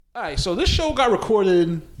All right, so this show got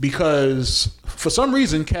recorded because for some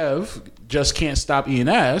reason Kev just can't stop eating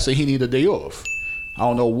ass and he need a day off. I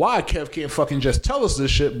don't know why Kev can't fucking just tell us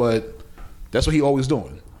this shit, but that's what he always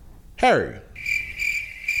doing. Harry.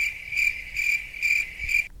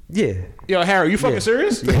 Yeah. Yo, Harry, you fucking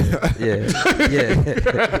serious? Yeah.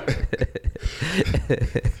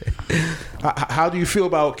 How do you feel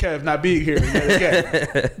about Kev not being here yet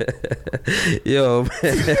again? Yo.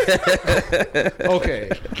 Okay.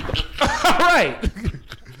 All right.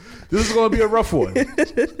 This is going to be a rough one. I'm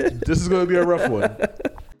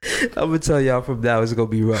going to tell y'all from now it's going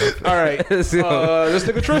to be rough. All right. This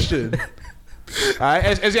nigga Tristan. All right.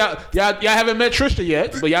 As y'all haven't met Tristan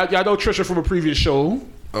yet, but y'all know Tristan from a previous show.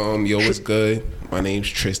 Yo, what's good? My name's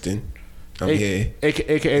Tristan. I'm here.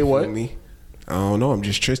 AKA what? Me? I don't know. I'm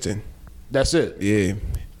just Tristan. That's it. Yeah,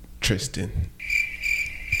 Tristan.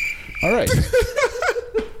 All right.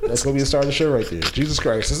 That's gonna be the start of the show right there. Jesus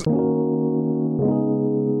Christ.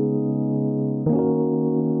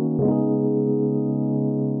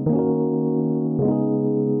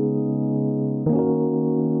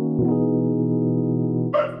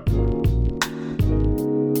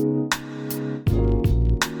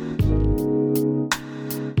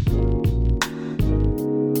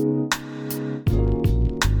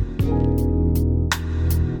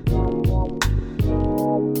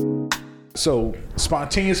 So,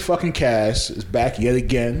 Spontaneous Fucking Cast is back yet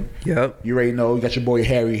again. Yep. You already know. You got your boy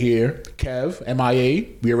Harry here. Kev, MIA.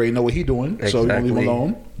 We already know what he doing. Exactly. So, we don't leave him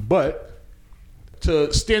alone. But,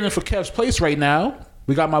 to stand in for Kev's place right now,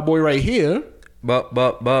 we got my boy right here. Bup.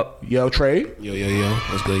 Yo, Trey. Yo.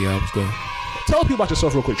 What's good, y'all? What's good? Tell people about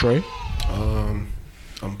yourself real quick, Trey. I'm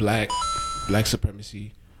black. Black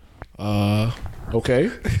supremacy. Okay.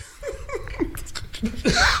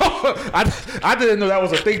 I didn't know that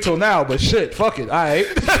was a thing till now, but shit, fuck it. All right,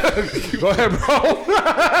 go ahead,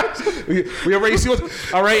 bro. we already see what.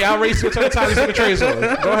 All right, I already see what type of time this nigga Trey's on.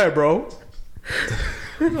 Go ahead, bro.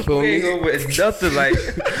 We ain't going with nothing like.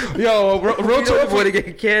 Yo, real talk. Want to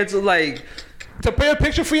get canceled like. To paint a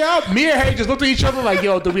picture for y'all, me and Harry just looked at each other like,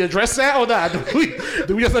 yo, do we address that or not?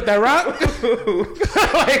 Do we just let that rock?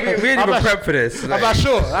 Like, we didn't even prep for this. I'm not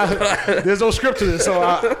sure. There's no script to this, so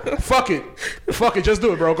fuck it. Just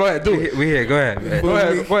do it, bro. Go ahead, do it. We here. Go ahead, man. Go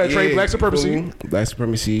ahead, Trey. Yeah, Black supremacy. Boom. Black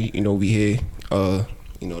supremacy. You know, we here. The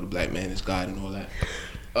black man is God and all that.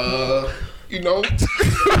 Yo,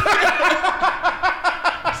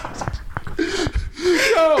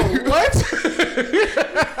 what?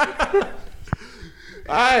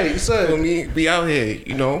 Alright, so we out here,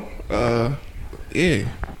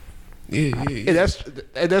 yeah.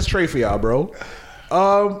 That's Trey for y'all, bro.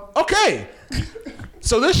 Okay.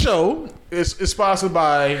 So this show is sponsored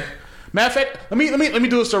by. Matter of fact, let me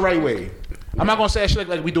do this the right way. I'm not gonna say shit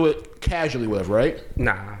like we do it casually with, right?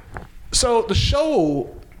 Nah. So the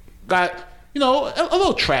show got a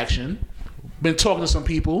little traction. Been talking to some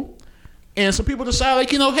people, and some people decide like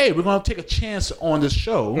hey, we're gonna take a chance on this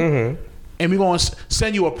show. Mm-hmm. And we're going to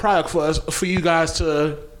send you a product for you guys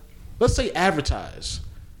to, let's say, advertise.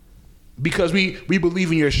 Because we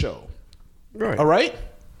believe in your show. Right. All right?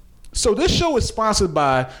 So this show is sponsored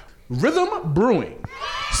by Rhythm Brewing.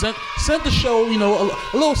 Sent the show,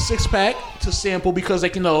 a little six-pack to sample because,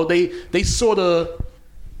 they saw the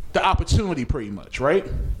opportunity pretty much, right?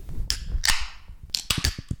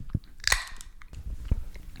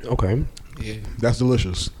 Okay. Yeah. That's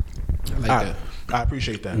delicious. I like that. I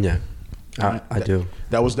appreciate that. Yeah. I do.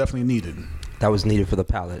 That was definitely needed. That was needed for the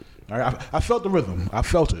palate. All right, I felt the rhythm. I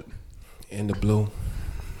felt it. And the blue.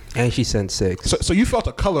 And she sent 6. So you felt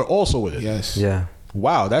the color also with it. Yes. Yeah.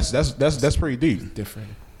 Wow, that's pretty deep. Different.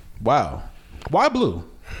 Wow. Why blue?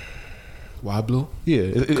 Why blue?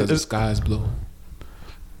 Yeah, Because the sky is blue.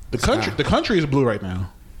 The country is blue right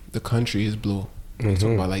now. The country is blue. Mm-hmm. You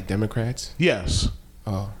talking about like Democrats? Yes.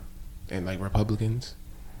 And like Republicans?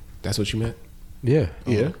 That's what you meant? Yeah.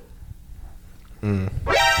 Yeah.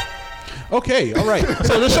 Okay, all right.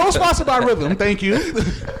 So the show is sponsored by Rhythm. Thank you.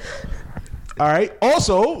 All right.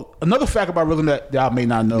 Also, another fact about Rhythm that y'all may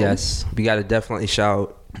not know. Yes. We got to definitely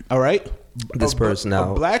shout. All right. This person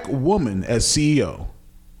out. A black woman as CEO.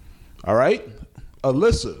 All right.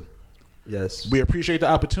 Alyssa. Yes. We appreciate the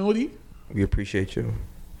opportunity. We appreciate you.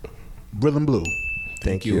 Rhythm Blue.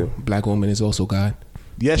 Thank you. Black woman is also God.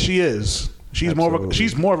 Yes, she is. She's more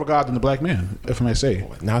of a god than the black man, if I may say.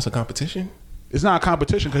 Now it's a competition? It's not a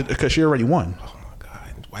competition because she already won. Oh my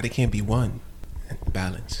God! Why they can't be one?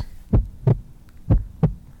 Balance.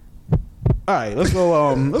 All right, let's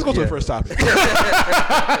go. Let's go to the first topic.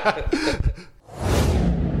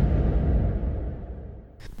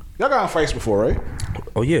 Y'all got in fights before, right?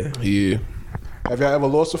 Oh yeah. Yeah. Have y'all ever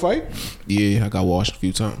lost a fight? Yeah, I got washed a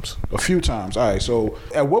few times. A few times. All right. So,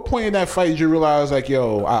 at what point in that fight did you realize, like,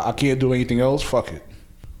 yo, I can't do anything else? Fuck it.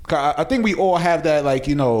 I think we all have that, like,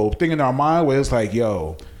 you know, thing in our mind where it's like,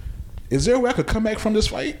 yo, is there a way I could come back from this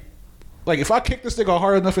fight? Like, if I kick this nigga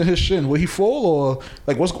hard enough in his shin, will he fall, or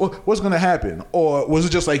like, what's gonna happen? Or was it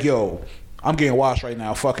just like, yo, I'm getting washed right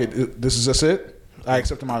now. Fuck it. This is just it. I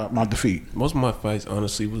accept my defeat. Most of my fights,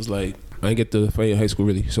 honestly, was like I didn't get to fight in high school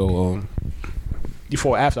really. So You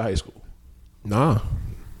fought after high school? nah,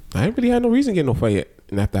 I ain't really had no reason to get no fight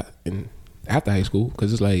after high school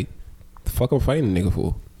because it's like, the fuck I'm fighting a nigga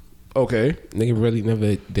for? Okay. Nigga really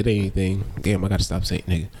never did anything. Damn, I gotta stop saying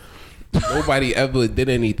nigga. Nobody ever did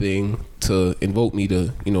anything to invoke me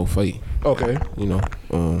to, you know, fight. Okay. You know,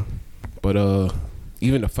 but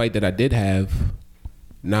even the fight that I did have,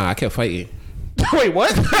 I kept fighting. Wait,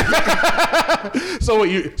 what? So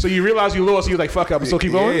you realized you lost, you was like, fuck up, so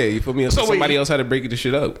keep going? Yeah, you feel me? So somebody else had to break the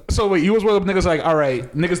shit up. So wait, you was one of them niggas like, all right,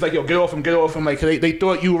 niggas like, yo, get off him. Like, they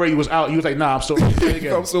thought you already was out. You was like, nah, I'm still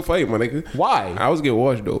fighting. I'm still fighting, my nigga. Why? I was getting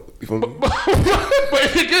washed though. You feel me? But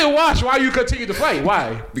if you get washed, why you continue to fight?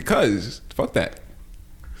 Why? Because fuck that.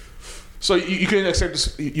 So you couldn't accept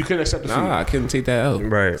this, you couldn't accept defeat. I couldn't take that out.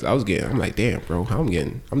 Right. So I'm like, damn, bro, I'm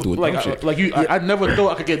doing like dumb shit. like you. I never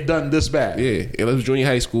thought I could get done this bad. Yeah, and it was junior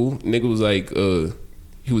high school. Nigga was like,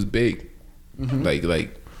 he was big, like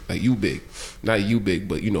you big, not you big,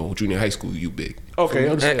 but you know, junior high school, you big. Okay.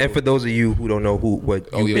 And for those of you who don't know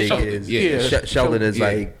what big Sheldon. is, Yeah. Sheldon is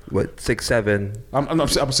like what 6'7". I'm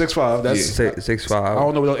 6'5". That's 6'5". I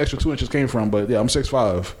don't know where the extra 2 inches came from, but yeah, I'm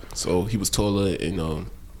 6'5". So he was taller and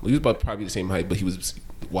he was about probably the same height, but he was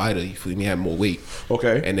wider. You feel me? He had more weight.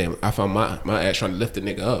 Okay. And then I found my ass trying to lift the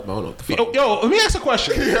nigga up. I don't know what the fuck. Yo, let me ask a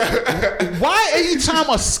question. Why anytime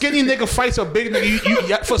a skinny nigga fights a big nigga,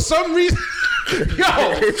 you for some reason, He's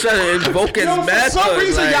trying to invoke his for method. some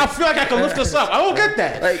reason y'all feel like I can lift this up. I don't get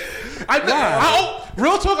that. Like,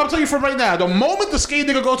 Real talk, I'm telling you from right now. The moment the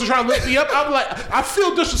skinny nigga goes to try to lift me up, I'm like, I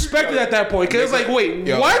feel disrespected at that point. Cause it's like, wait,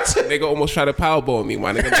 what? Nigga almost tried to powerbomb me,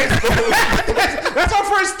 my nigga. That's our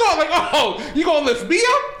first thought. Like, oh, you gonna lift me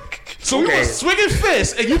up? So we gonna swing his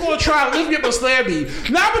fist, and you gonna try to lift me up and slam me.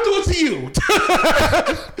 Now I'm gonna do it to you.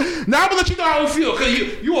 Now I'm gonna let you know how I feel, cause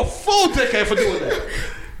you a full dickhead for doing that.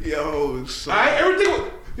 Yo, so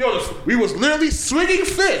Alright, we was literally swinging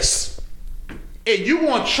fists, and you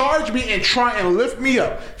gonna charge me and try and lift me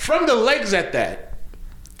up from the legs at that.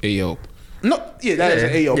 hey yo. No, yeah, that is an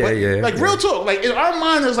AO. Yeah, like real talk, like in our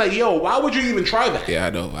mind is like, yo, why would you even try that? Yeah, I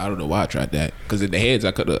know. I don't know why I tried that. Cause in the heads, I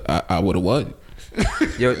would have won.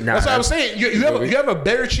 That's what I was saying. You have a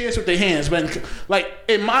better chance with the hands, man. Like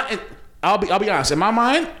I'll be honest. In my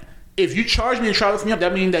mind, if you charge me and try to lift me up,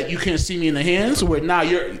 that means that you can't see me in the hands. Where now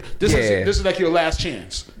this is like your last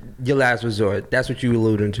chance. Your last resort. That's what you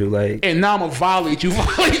alluding to, like. And now I'm gonna violate you. Of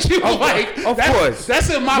course. That's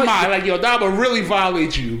in my mind. Like, yo, now I'm gonna really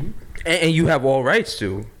violate you. And you have all rights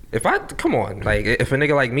to. Come on, like, if a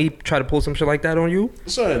nigga like me try to pull some shit like that on you,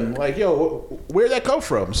 son, like, yo, where'd that come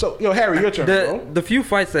from? So, yo, Harry, your turn, bro. The few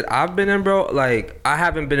fights that I've been in, bro, like, I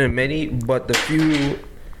haven't been in many, but the few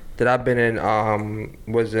that I've been in,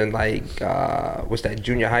 was in like, what's that,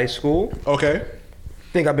 junior high school? Okay.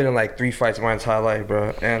 I think I've been in like 3 fights my entire life, bro.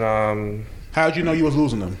 And how'd you know you was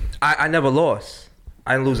losing them? I never lost.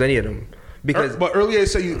 I didn't lose any of them because. But earlier you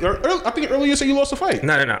said you said you lost a fight.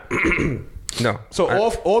 No. No. So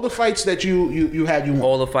all the fights that you had, you won.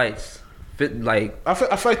 All the fights. Like I feel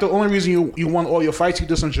like the only reason you won all your fights, you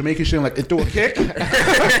did some Jamaican shit like and threw a kick. The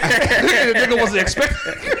nigga wasn't expecting.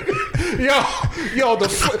 Yo,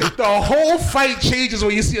 the whole fight changes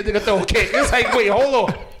when you see a nigga throw a kick. It's like, wait, hold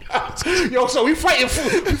on. Yo, so we fighting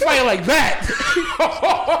like that.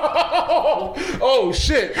 Oh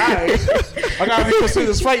shit! All right. I gotta reconsider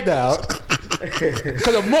this fight now.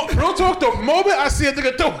 Cause real talk, the moment I see a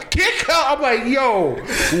nigga throw a kick out, I'm like, yo,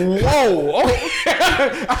 whoa.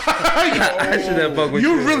 I should have fucked with you.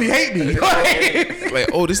 You really hate me.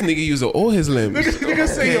 Like, this nigga using all his limbs. Nigga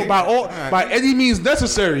say, yo, by any means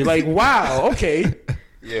necessary. Like, wow, okay.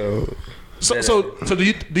 Yo. So do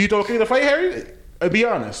you throw a kick in the fight, Harry? Be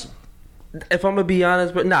honest. If I'm gonna be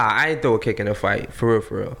honest, but I ain't throw a kick in a fight. For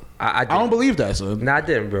real. I don't believe that, son. Nah, I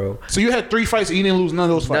didn't, bro. So you had 3 fights and you didn't lose none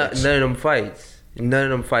of those fights? None of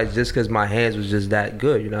them fights just because my hands was just that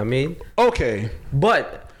good, you know what I mean? Okay.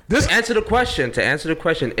 But to answer the question,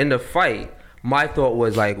 in the fight, my thought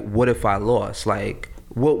was like, what if I lost? Like,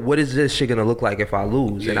 what is this shit gonna look like if I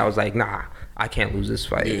lose? Yeah. And I was like, nah, I can't lose this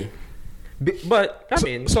fight. Yeah. But I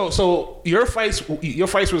mean, so your fights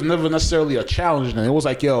was never necessarily a challenge. Then it was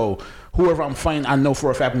like, yo, whoever I'm fighting, I know for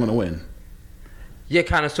a fact I'm gonna win. Yeah,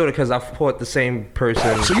 kind of, sort of, because I fought the same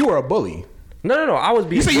person. So you were a bully. No. I was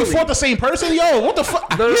being. You say you fought the same person? Yo, what the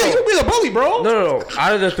fuck? No. You being a bully, bro. No.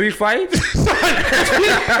 Out of the 3 fights,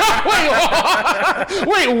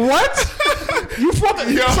 Wait, what? You fought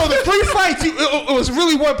so the 3 fights, it was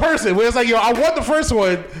really one person. Where it's like, yo, I won the first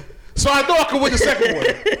one, so I know I can win the second one.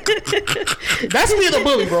 That's being a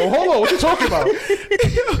bully, bro. Hold on, what you talking about?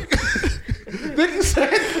 He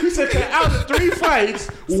said out of the 3 fights,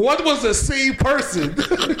 one was the same person.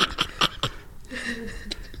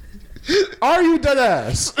 Are you dead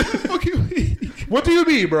ass? What do you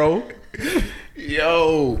mean, bro?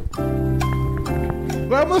 Yo.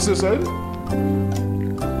 Well, I'm listening, son.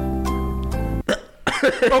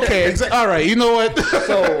 Okay, all right. You know what?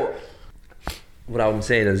 So, what I'm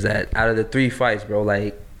saying is that out of the 3 fights, bro,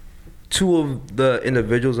 like 2 of the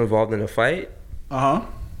individuals involved in the fight,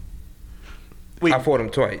 Wait. I fought them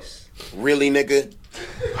twice. Really, nigga?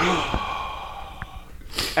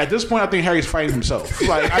 At this point, I think Harry's fighting himself.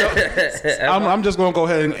 Like, I'm just gonna go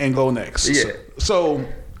ahead and go next. Yeah. So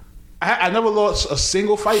I never lost a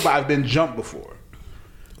single fight, but I've been jumped before.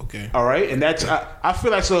 Okay. All right, and that's I feel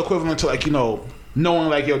like so equivalent to like, you know, knowing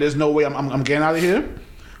like, yo, there's no way I'm getting out of here.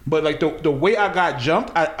 But like the way I got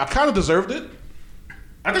jumped, I kind of deserved it.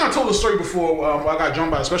 I think I told the story before. Where I got jumped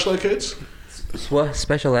by the special ed kids. What,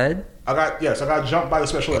 special ed? I got jumped by the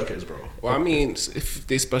special ed kids, bro. Well, I mean, if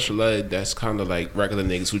they special ed, that's kind of like regular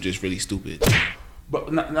niggas who just really stupid.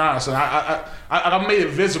 But nah, son, I made it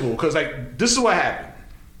visible because like this is what happened.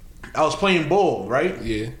 I was playing ball, right?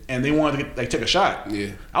 Yeah. And they wanted to take a shot.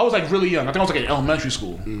 Yeah. I was like really young. I think I was like in elementary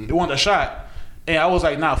school. They wanted a shot, and I was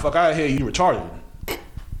like, nah, fuck out of here, you retarded.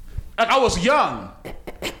 Like I was young.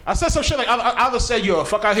 I said some shit like I either said, yo,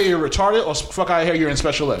 fuck out here, you're retarded, or fuck out here, you're in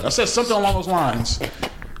special ed. I said something along those lines.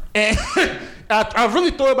 And I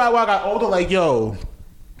really thought about it when I got older, like, yo,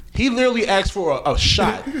 he literally asked for a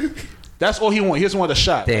shot. That's all he wanted. He just wanted a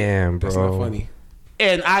shot. Damn, bro. That's not funny.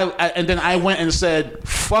 And and then I went and said,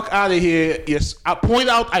 fuck out of here. Yes, I pointed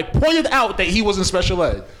out that he was in special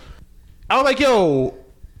ed. I was like, yo,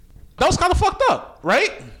 that was kind of fucked up,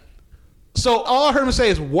 right? So all I heard him say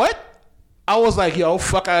is, what? I was like, yo,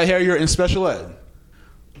 fuck out of here, you're in special ed.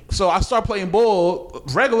 So I started playing ball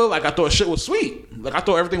regular, like I thought shit was sweet. Like I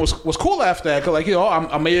thought everything was cool after that. Cause like, you know,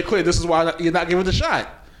 I made it clear this is why you're not giving the shot.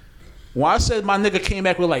 When I said my nigga came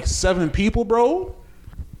back with like 7 people, bro.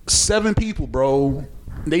 7 people, bro.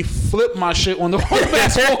 They flipped my shit on the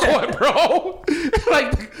basketball court, bro.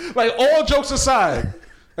 like all jokes aside.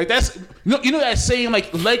 Like that's you know that saying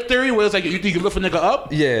like leg theory where it's like you think you lift a nigga up?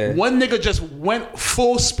 Yeah. One nigga just went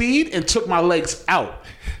full speed and took my legs out.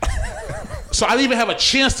 So I didn't even have a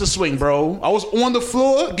chance to swing, bro. I was on the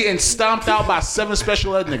floor getting stomped out by 7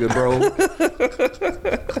 special ed niggas, bro.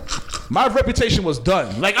 My reputation was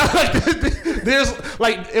done. Like there's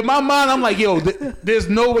like in my mind, I'm like, yo, there's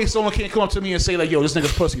no way someone can come up to me and say like, yo, this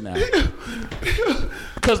nigga's pussy now.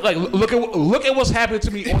 Cause like look at what's happening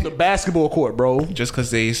to me on the basketball court, bro. Just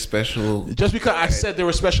because they special. Just because I said they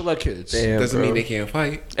were special ed kids. Damn, doesn't bro. mean they can't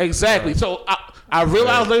fight. Exactly. So I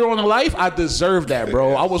realized later on in life I deserved that,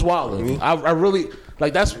 bro. I was wilding. I really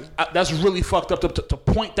like that's really fucked up to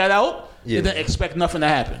point that out and then expect nothing to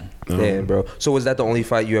happen. Damn, bro. So was that the only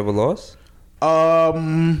fight you ever lost?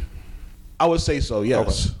 I would say so.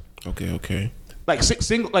 Yes. Okay. Like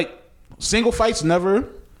single fights never.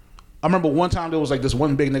 I remember one time there was like this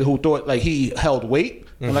one big nigga who thought like he held weight,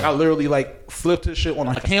 and like I literally like flipped his shit on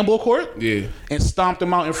like a handball court, and stomped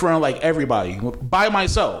him out in front of like everybody by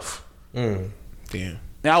myself. Damn. And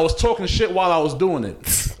I was talking shit while I was doing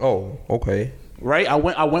it. Oh, okay. Right? I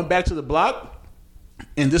went back to the block,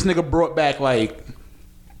 and this nigga brought back like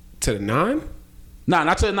to the 9. Nah,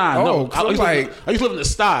 not to the 9. Oh, no, I used to live in the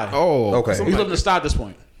sty. Oh, okay. I used to live in the sty at this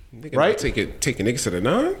point. Nigga, right? Taking niggas to the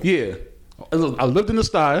 9. Yeah. I lived in the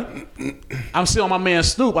sty. I'm sitting on my man's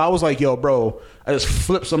stoop. I was like, yo, bro, I just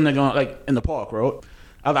flipped some nigga like in the park, bro.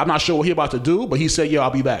 I'm not sure what he about to do, but he said, yo, I'll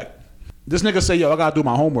be back. This nigga said, yo, I gotta do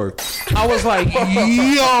my homework. I was like,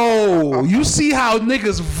 yo, you see how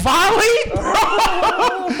niggas violate,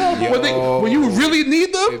 bro? When you really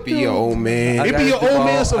need them? It be your old man. It be your old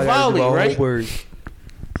man to violate, right? Homework.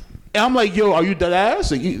 And I'm like, yo, are you dead ass?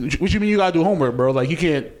 Like, what you mean you gotta do homework, bro? Like, you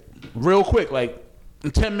can't, real quick, like, in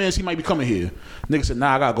 10 minutes, he might be coming here. Nigga said,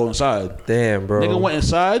 nah, I gotta go inside. Damn, bro. Nigga went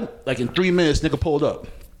inside. Like, in 3 minutes, nigga pulled up.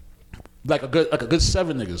 Like a good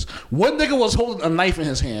 7 niggas. One nigga was holding a knife in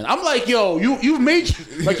his hand. I'm like, yo, you made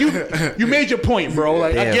you made your point, bro.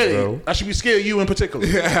 Like, damn, I get bro. it. I should be scared of you in particular,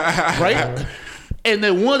 right? And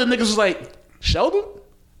then one of the niggas was like, Sheldon?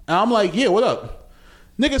 And I'm like, yeah, what up?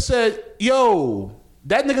 Nigga said, yo,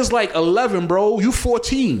 That nigga's like 11, bro. You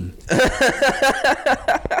 14.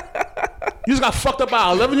 You just got fucked up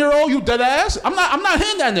by an 11-year-old. You dead ass. I'm not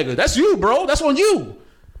hitting that nigga. That's you, bro. That's on you.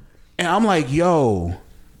 And I'm like, yo,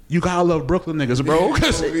 you gotta love Brooklyn niggas, bro.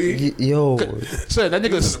 Yo, so that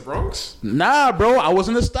nigga's in the Bronx. Nah, bro. I was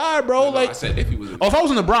in the Star, bro. No, I said if he was. If I was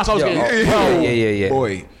in the Bronx, I was getting. Yeah.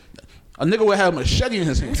 Boy, a nigga would have a machete in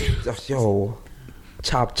his hand. Yo,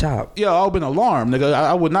 chop. Yo, I would have been alarmed, nigga.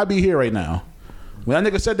 I would not be here right now. When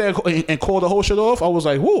that nigga said that and called the whole shit off, I was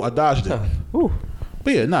like, whoo, I dodged it.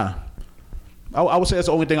 But yeah, nah. I would say that's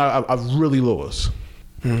the only thing I've really lost.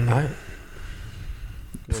 All right.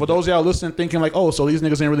 For those of y'all listening, thinking like, oh, so these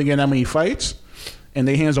niggas ain't really getting that many fights, and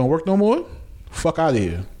their hands don't work no more. Fuck out of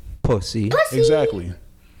here. Pussy. Exactly.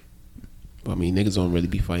 I mean, niggas don't really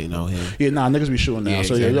be fighting out here. Yeah, nah, niggas be shooting now. Yeah,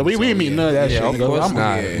 so exactly. yeah, we ain't mean none of that shit. Of course I'm,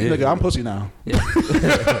 not. Nigga, I'm pussy now. Yeah.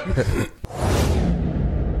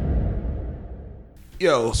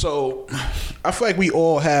 Yo, so I feel like we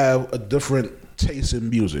all have a different taste in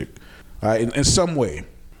music, all right, in some way.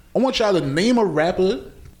 I want y'all to name a rapper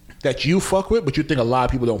that you fuck with, but you think a lot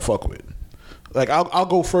of people don't fuck with. Like, I'll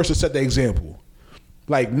go first to set the example.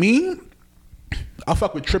 Like me, I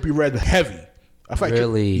fuck with Trippie Redd heavy. I feel like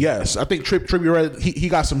Really? Yes, I think Trippie Redd, he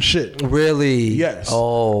got some shit. Really? Yes.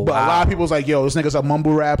 Oh, but wow. a lot of people's like, yo, this nigga's a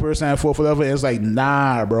mumble rapper, stand for whatever. And it's like,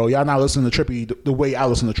 nah, bro, y'all not listening to Trippie the way I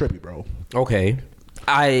listen to Trippie, bro. Okay.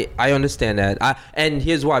 I understand that. And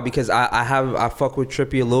here's why, because I fuck with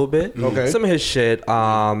Trippie a little bit. Okay. Some of his shit,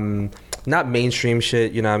 not mainstream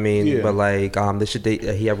shit, you know what I mean? Yeah. But like the shit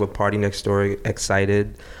that he had with Party Next Door,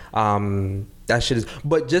 Excited. That shit is,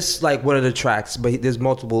 but just like one of the tracks, but there's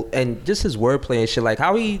multiple, and just his wordplay and shit, like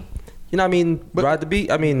how he, you know what I mean, ride the beat.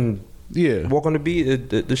 I mean, yeah, walk on the beat.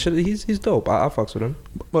 The shit, he's dope. I fucks with him.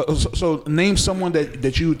 But so name someone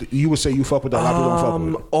that you would say you fuck with that a lot of people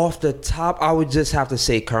don't fuck with. Off the top, I would just have to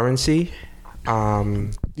say Currency.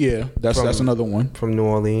 Yeah, that's another one from New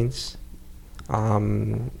Orleans.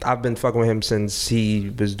 I've been fucking with him since he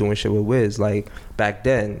was doing shit with Wiz, like back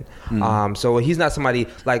then. So he's not somebody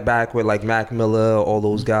like back with like Mac Miller, all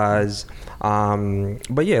those guys.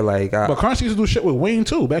 But yeah, like. But Currency used to do shit with Wayne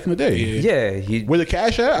too back in the day. Yeah, he with the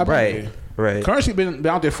Cash at. Right. Currency been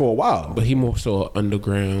out there for a while, but he more so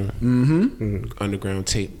underground, underground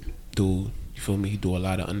tape dude. You feel me? He do a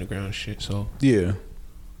lot of underground shit. So yeah,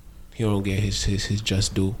 he don't get his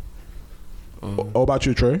just due. What about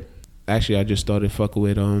you, Trey? Actually, I just started fucking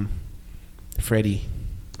with Freddie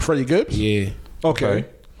Gibbs. Yeah. Okay.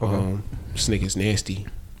 This nigga's nasty.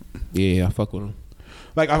 Yeah, I fuck with him.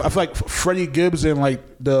 Like I feel like Freddie Gibbs and like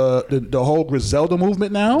the whole Griselda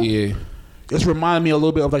movement now. Yeah. It's reminding me a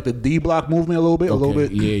little bit of like the D Block movement a little bit.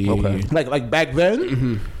 Yeah. Okay. Yeah. Like back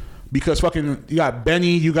then, because fucking you got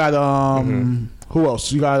Benny, you got who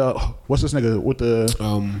else? You got what's this nigga with the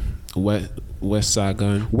West Side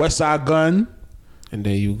Gun. West Side Gun. And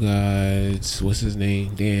then you got what's his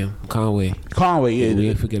name? Damn, Conway, yeah. We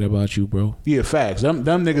ain't forget about you, bro. Yeah, facts. Them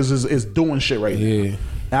niggas is doing shit right now. And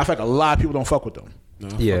I feel like a lot of people don't fuck with them. No,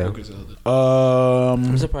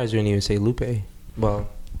 I'm surprised you didn't even say Lupe. Well,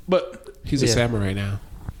 but he's a samurai now.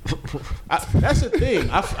 That's the thing.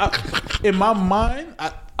 In my mind,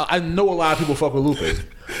 I know a lot of people fuck with Lupe.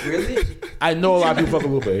 Really? I know a lot of people fuck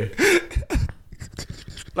with Lupe.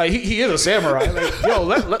 Like he is a samurai. Like yo,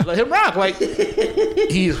 let him rock. Like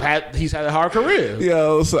he's had a hard career.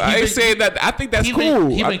 Yo, so I ain't saying that. I think that's cool.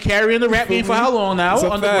 He's been carrying the rap game for how long now?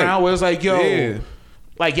 Underground, where it's like yo,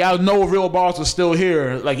 like y'all know real bars are still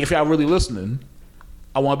here. Like if y'all really listening,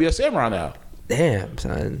 I want to be a samurai now. Damn,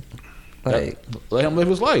 son. Like let him live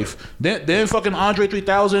his life. Then fucking Andre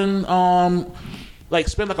 3000 like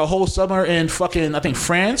spent like a whole summer in fucking I think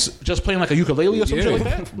France just playing like a ukulele or some shit like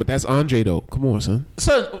that. But that's Andre though. Come on, son.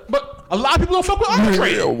 But a lot of people don't fuck with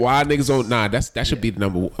Andre. Why niggas don't? Nah, that should be the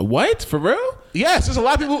number one. What? For real? Yes, there's a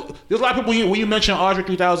lot of people when you mention Andre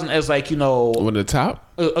 3000 as like, you know, one of the top?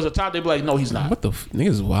 As a top, they be like, no, he's not. What the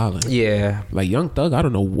niggas wilding? Yeah. Like Young Thug, I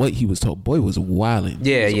don't know what he was told. Boy was wilding.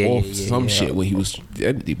 Yeah, Some shit when he was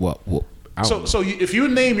what? So if you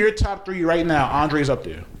name your top 3 right now, Andre's up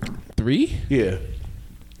there. 3? Yeah.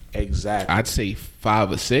 Exactly. I'd say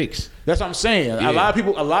 5 or 6. That's what I'm saying. Yeah. A lot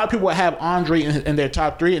of people have Andre in their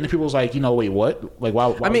top 3, and the people's like, you know, wait, what? Like,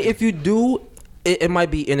 why I mean, if you do, it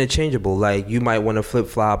might be interchangeable. Like you might want to flip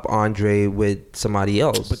flop Andre with somebody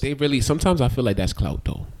else. But they really sometimes I feel like that's clout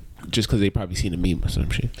though. Just because they probably seen a meme or some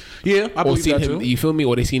shit. Yeah, I believe seen that him, too. You feel me?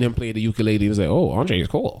 Or they seen him play the ukulele. It was like, oh, Andre is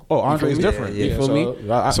cool. Oh, Andre is different. You feel me?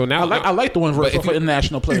 So now I like the one for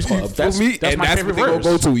International Players Club. That's my favorite what they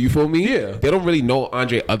go to. You feel me? Yeah. They don't really know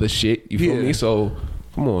Andre other shit. You feel me? So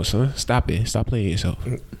come on, son. Stop it. Stop playing yourself.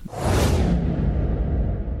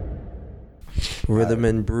 Rhythm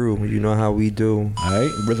and Brew. You know how we do. All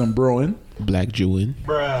right, Rhythm Brewing. Black Jewin.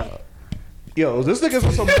 Bruh. Yo, this nigga's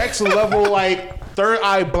on some next level like third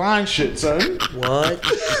eye blind shit, son.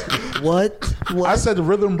 What? I said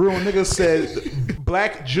Rhythm Brewing. Nigga said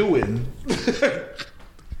Black Jewin.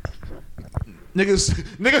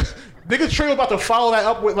 Nigga Trey was about to follow that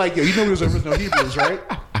up with like, yo, you know he was original Hebrews, right?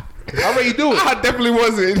 I already do it. I definitely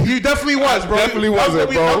wasn't. You definitely was, bro. Definitely wasn't,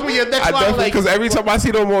 bro. That was your next I line, definitely, like, because every time I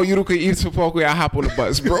see them on Utica East Parkway, I hop on the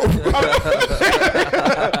bus, bro.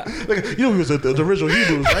 like, you know he was the original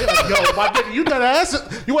Hebrews, right? Like, yo, my nigga, you done ass.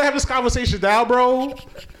 You want to have this conversation now, bro?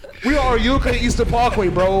 We are Utica Eastern Parkway,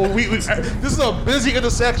 bro. This is a busy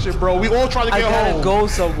intersection, bro. We all trying to get home. I gotta go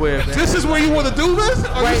somewhere, man. This is where you want to do this?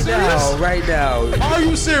 Are you serious? Right now. Are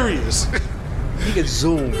you serious? You can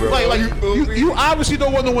zoom, bro. Like you obviously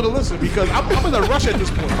don't want no one to listen because I'm in a rush at this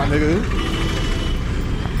point, my nigga.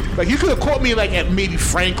 Like you could have caught me like at maybe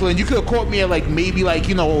Franklin. You could have caught me at like maybe like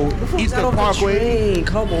Eastern Parkway.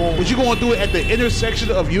 Come on. But you gonna do it at the intersection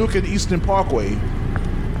of Utica and Eastern Parkway?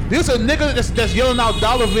 There's a nigga that's yelling out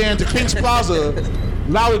Dollar Van to Kings Plaza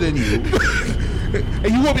louder than you,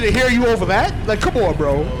 and you want me to hear you over that? Like, come on,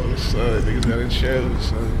 bro. Oh, son, niggas got in shadows,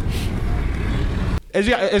 son. As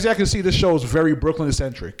y'all can see, this show is very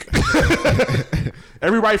Brooklyn-centric.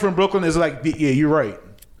 Everybody from Brooklyn is like, yeah, you're right.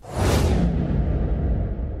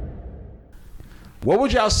 What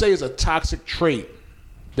would y'all say is a toxic trait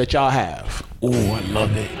that y'all have? Oh, I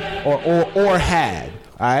love it. Or had,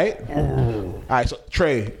 all right? All right, so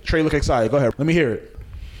Trey, look excited. Go ahead. Let me hear it.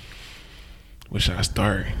 Where should I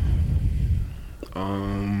start?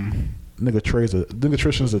 Nigga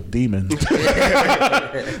Tristan's a demon.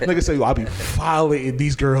 Nigga say, I'll be violating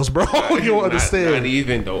these girls, bro. You don't understand. Not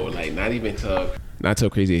even though, like not to a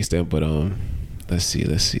crazy extent, but let's see.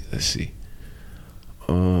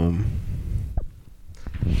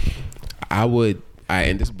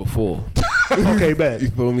 And this before. Okay, bet.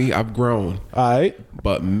 You feel me? I've grown. All right.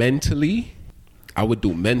 But mentally, I would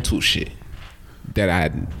do mental shit that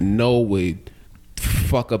I know would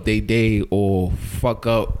fuck up their day or fuck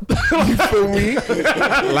up. You feel me?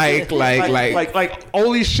 like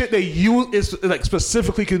only shit that you is like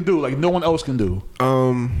specifically can do, like no one else can do.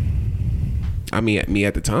 I mean, me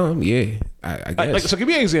at the time, yeah. I guess. So give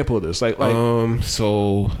me an example of this. Like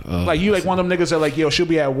you like one of them niggas that like, yo, she'll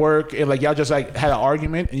be at work and like y'all just like had an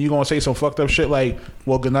argument and you gonna say some fucked up shit like,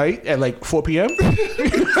 well, good night at like 4 p.m.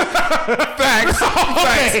 Facts.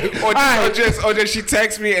 Or just she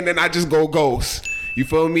texts me and then I just go ghost. You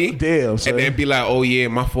feel me? Damn. Son. And then be like, oh yeah,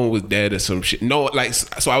 my phone was dead or some shit. No, like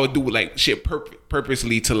so I would do like shit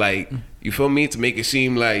purposely to like, you feel me, to make it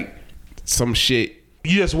seem like some shit.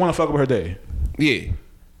 You just want to fuck up her day. Yeah.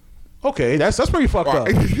 Okay, that's pretty fucked up.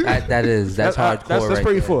 That's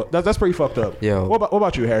hardcore. That's pretty fucked up. Yo, what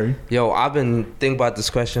about you, Harry? Yo, I've been thinking about this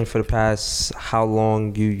question for the past how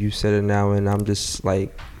long you said it now, and I'm just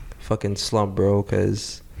like fucking slumped, bro.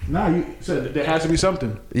 Cause you said there has to be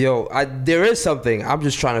something. Yo, there is something. I'm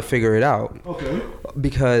just trying to figure it out. Okay.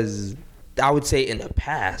 Because I would say in the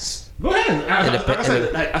past. Go ahead.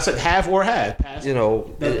 I said have or had. Past, in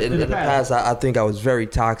the past, I think I was very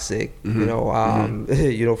toxic. Mm-hmm.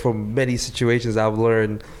 You know, from many situations I've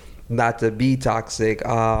learned not to be toxic.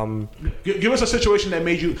 Give us a situation that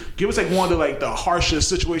made you. Give us like one of the harshest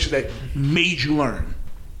situations that made you learn.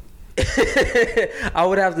 I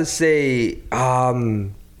would have to say,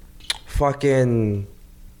 fucking,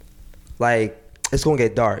 like it's gonna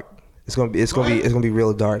get dark. It's gonna be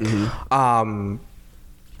real dark. Mm-hmm.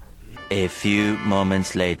 A few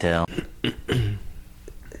moments later.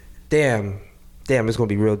 Damn, it's gonna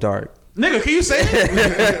be real dark. Nigga, can you say it?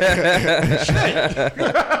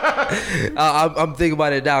 I'm thinking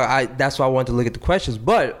about it now. That's why I wanted to look at the questions.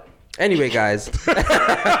 But anyway, guys.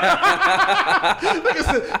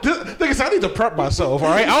 Nigga said, I need to prep myself, all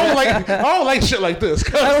right? I don't like shit like this.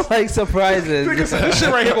 I don't like surprises. Nigga said, this shit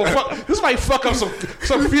right here this might fuck up some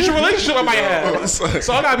future relationship I might have. So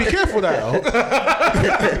I gotta be careful now.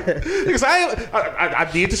 Nigga said,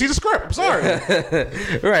 I need to see the script. I'm sorry.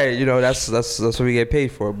 Right, that's what we get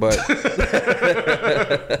paid for. But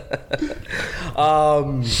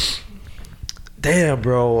damn,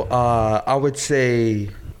 bro. I would say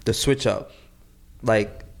the switch up,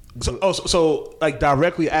 like. So like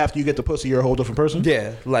directly after you get the pussy, you're a whole different person?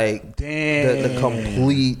 Yeah, like damn, the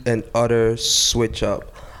complete and utter switch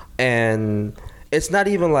up, and it's not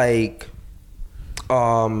even like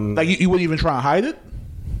like you wouldn't even try and hide it,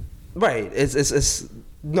 right? It's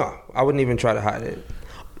no, I wouldn't even try to hide it,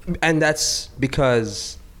 and that's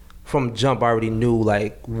because from jump I already knew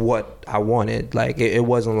like what I wanted. Like it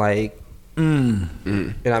wasn't like you know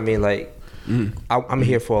what I mean, like. I'm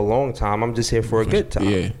here for a long time. I'm just here for a good time.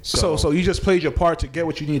 Yeah. So you just played your part to get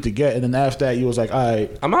what you need to get, and then after that, you was like, all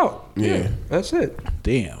right, I'm out. Yeah. That's it.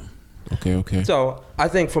 damn. Okay. So I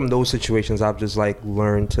think from those situations, I've just like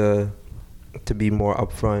learned to be more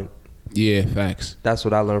upfront. Yeah, facts. That's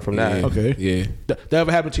what I learned from that. Yeah. Okay. Yeah. That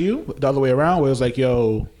ever happened to you? The other way around, where it's like,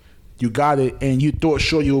 yo, you got it, and you thought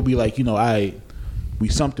sure you would be like, all right, we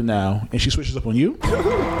something now, and she switches up on you?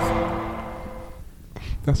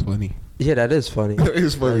 That's funny. Yeah, that is funny.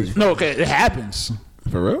 It's funny. No, okay, it happens.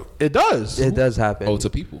 For real? It does. It does happen. Oh, to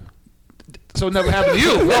people. So it never happened to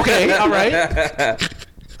you. Okay, all right.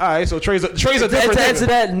 All right, so Trey's a different to answer nigga.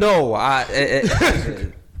 that, no. It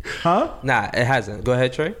hasn't. Huh? Nah, it hasn't. Go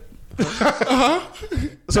ahead, Trey.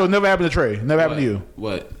 So it never happened to Trey. Never happened to you.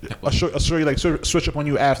 What? A shorty like switch up on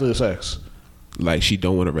you after the sex. Like she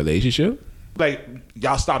don't want a relationship? Like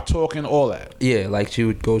y'all stop talking, all that. Yeah, like she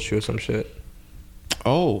would ghost you or some shit.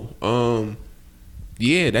 Oh,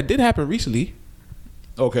 yeah, that did happen recently.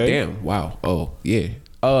 Okay. Damn. Wow. Oh, yeah.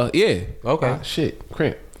 Yeah. Okay. Shit.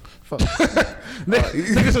 Cramp. Fuck.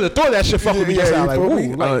 Niggas should have thought that shit fuck with me just now. Like, you feel woo,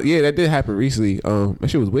 me? like, Yeah, that did happen recently. That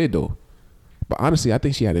shit was weird though. But honestly, I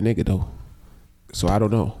think she had a nigga though. So I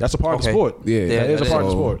don't know. that's a part of the Okay. sport. Yeah, that is a part of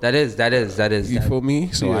the sport. That is. You feel me?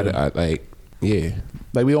 So Yeah. I like, yeah.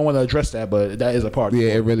 Like we don't want to address that, but that is a part. Yeah, of it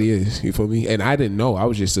the sport. really is. You feel me? And I didn't know. I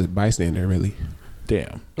was just a bystander, really.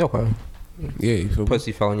 Damn. Okay. Yeah, you feel me?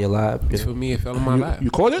 Pussy fell in your lap. You feel me? It fell in my lap. You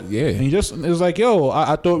caught it? Yeah. And you just, it was like, yo,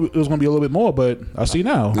 I thought it was going to be a little bit more, but I see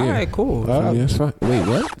now. Yeah. All right, cool. Yeah, that's fine. Wait,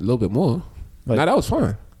 what? A little bit more? Like- Nah, that was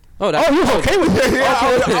fine. Oh, that, Oh, you was okay with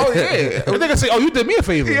that? Oh, yeah. The nigga say, oh, you did me a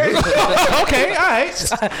favor. Okay, all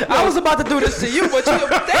right. I was about to do this to you, but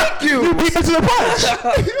thank you. Beat me to the punch.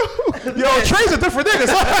 Yo, Trey's a different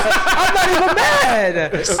nigga. I'm not even mad.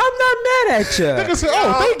 I'm not mad at you. Nigga say,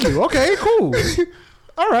 oh, thank you. Okay, cool.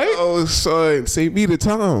 All right. Oh, son, save me the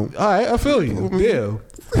time. All right, I feel you. Yeah.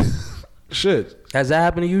 Shit. Has that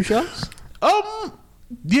happened to you, Chucks? Yeah,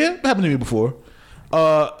 it happened to me before.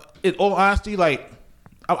 In all honesty, like,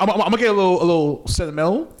 I'm gonna get a little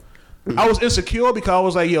sentimental. I was insecure because I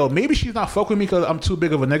was like, yo, maybe she's not fucking with me because I'm too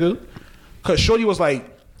big of a nigga. Because Shorty was like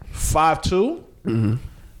 5'2", and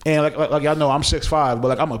like y'all know, I'm 6'5", but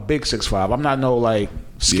like I'm a big 6'5". I'm not no like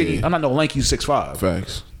skinny. Yeah. I'm not no lanky 6'5".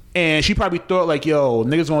 Facts. And she probably thought like, yo,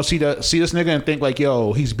 niggas gonna see this nigga and think like,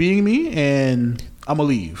 yo, he's beating me and I'm gonna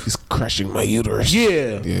leave. He's crushing my uterus.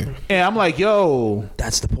 Yeah. And I'm like, yo,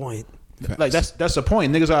 That's the point. Facts. like that's the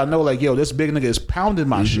point. Niggas gotta know like, yo, this big nigga is pounding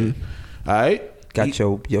my shit. All right. Got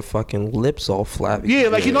your fucking lips all flappy. Yeah,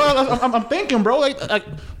 like you know, I'm thinking, bro,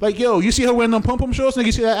 like, yo, you see her wearing them pum shorts, nigga?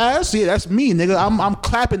 You see that ass? Yeah, that's me, nigga. I'm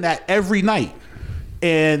clapping that every night,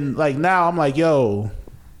 and like now I'm like, yo,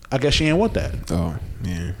 I guess she ain't want that. Oh,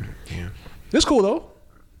 yeah. It's cool though.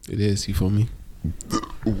 It is. You feel me?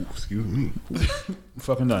 Ooh, excuse me. I'm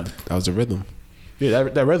fucking done. That was the rhythm. Yeah,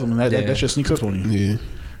 that rhythm, that shit sneaks up on you. Yeah.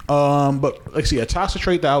 But let's see, a toxic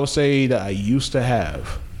trait that I would say that I used to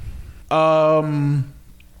have. I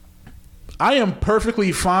am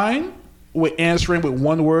perfectly fine with answering with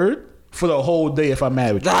one word for the whole day if I'm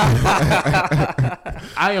mad with you.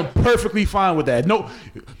 I am perfectly fine with that. No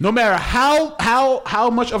matter how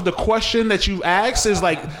much of the question that you ask is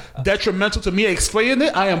like detrimental to me explaining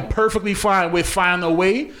it, I am perfectly fine with finding a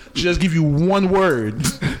way to just give you one word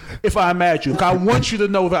if I'm mad at you. 'Cause I want you to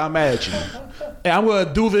know that I'm mad at you. And I'm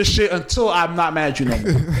gonna do this shit until I'm not mad at you no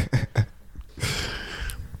more.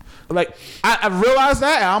 Like I realized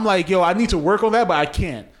that, and I'm like, yo, I need to work on that, but I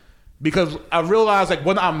can't because I realize like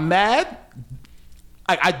when I'm mad,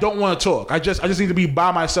 I don't want to talk. I just need to be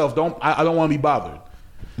by myself. I don't want to be bothered.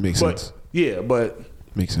 Makes sense. But yeah, but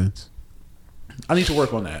Makes sense. I need to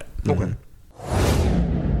work on that. Okay.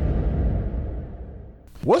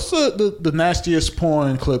 What's the nastiest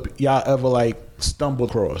porn clip y'all ever like stumbled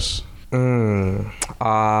across? And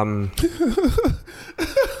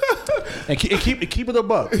keep it a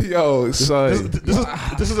buck. Yo, son.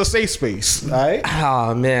 This is a safe space, all right?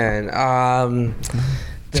 Oh man.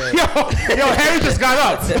 Yo, Harry just got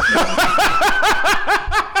up.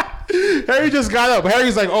 Harry just got up.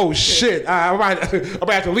 Harry's like, oh shit, I might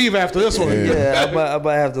have to leave after this one. Yeah, I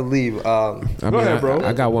might have to leave. Go ahead, bro.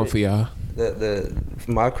 I got one for y'all.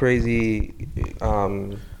 My crazy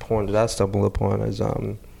porn that I stumbled upon is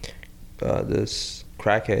this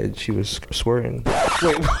crackhead. She was squirting.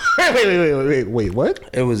 Wait, what?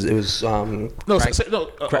 It was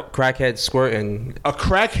crackhead squirting. A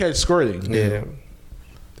crackhead squirting. Yeah.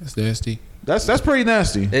 That's nasty. That's pretty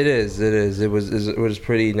nasty. It is. It was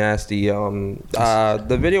pretty nasty.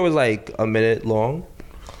 The video was like a minute long.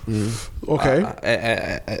 Okay.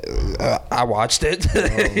 I watched it.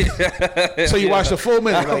 So you watched the full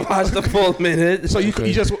minute. I watched the full minute. So you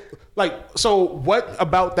just like. So what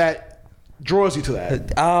about that draws you to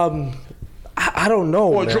that? I don't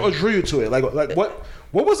know. Or drew you to it? Like what?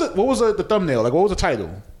 What was it? What was the thumbnail? Like what was the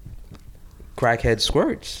title? Crackhead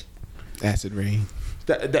squirts. Acid rain.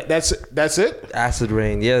 That's it. Acid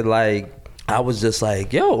rain. Yeah, like I was just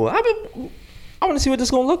like, yo, I want to see what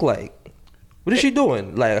this gonna look like. What is she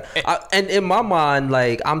doing? Like, and in my mind,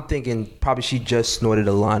 like I'm thinking probably she just snorted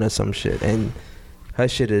a line or some shit, and her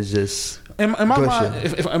shit is just. In my mind,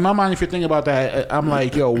 in my mind, if you're thinking about that, I'm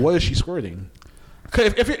like, yo, what is she squirting?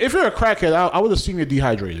 Cause if you're a crackhead, I would assume you're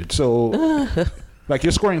dehydrated. So. Like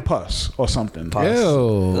you're squirting pus or something.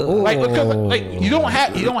 Ew. Like you don't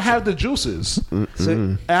have the juices. So,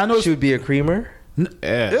 and I know she would be a creamer.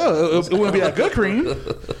 Yeah, it wouldn't be a good cream.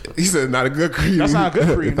 He said not a good cream. That's not a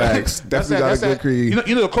good cream. Facts. Definitely not a good cream.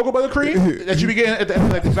 You know the cocoa butter cream that you be getting at the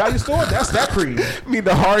value store? That's that cream. I mean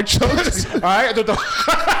the hard chunks. All right, the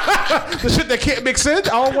shit that can't mix in. I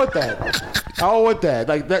don't want that.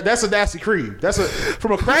 Like that's a nasty cream.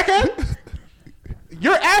 From a crackhead.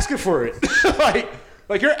 You're asking for it.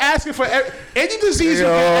 like you're asking for any disease you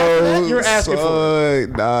get after that, you're asking for it.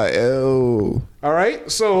 Nah, ew. All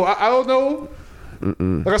right? So I don't know.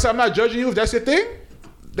 Like I said, I'm not judging you. If that's your thing,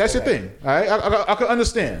 that's your thing. All right? I can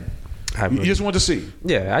understand. You just want to see.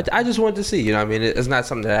 Yeah, I just wanted to see. You know what I mean? It's not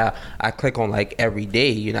something that I click on like every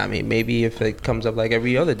day. You know what I mean? Maybe if it comes up like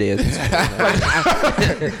every other day. Like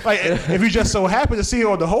if you just so happen to see it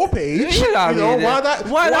on the whole page, you know, why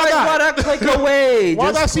not click away?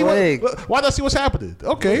 Why not see what's happening?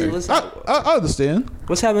 Okay, I understand.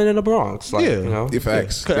 What's happening in the Bronx? Like, yeah, you know,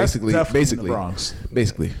 facts. Basically, Basically, the Bronx.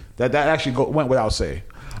 Basically, that actually went without say.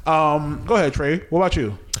 Go ahead, Trey. What about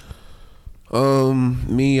you?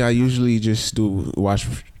 Me, I usually just watch.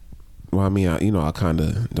 Well, I mean, I kind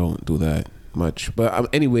of don't do that much,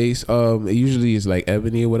 but anyways, it usually is like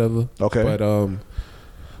Ebony or whatever. Okay. But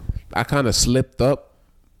I kind of slipped up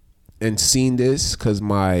and seen this because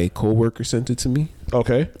my coworker sent it to me.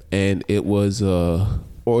 Okay. And it was a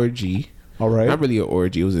orgy. All right. Not really an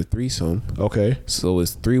orgy. It was a threesome. Okay. So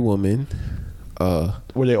it's 3 women.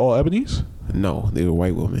 Were they all Ebonies? No, they were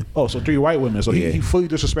white women. Oh, so 3 white women. So yeah. he fully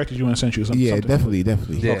disrespected you and sent you something. Yeah, definitely.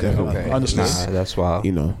 Yeah, okay. Understand. Nah, that's wild.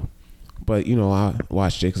 But I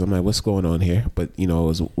watched it because I'm like, what's going on here? But it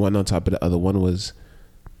was one on top of the other. One was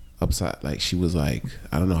upside, like she was like,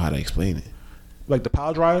 I don't know how to explain it. Like the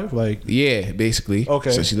power drive, like yeah, basically.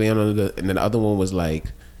 Okay. So she laying on and then the other one was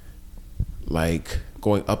like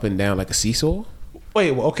going up and down like a seesaw.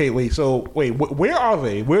 Wait. So where are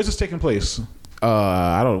they? Where is this taking place?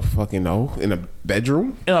 I don't fucking know. In a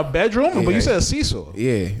bedroom? In a bedroom? Yeah. But you said a seesaw.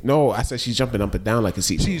 Yeah. No, I said she's jumping up and down like a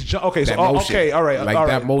seesaw. Okay. That So motion. okay. All right. Like all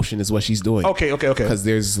that right. motion is what she's doing. Okay. Because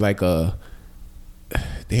there's like a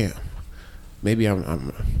damn. Maybe I'm.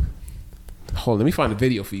 Hold on. Let me find a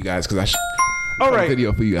video for you guys because all right. A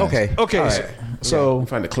video for you guys. Okay. All right. So let me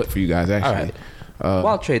find a clip for you guys. Actually. All right.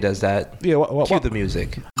 While Trey does that, yeah. Cue the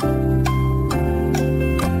music.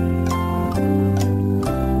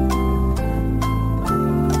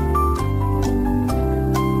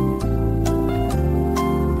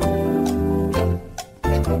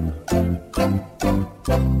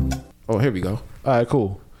 Oh, here we go. All right.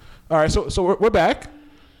 Cool. All right. So we're back.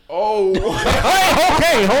 Oh.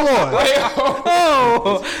 Okay. Hold on.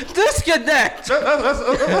 Oh, disconnect.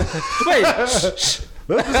 Wait. Let's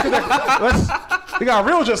disconnect. We got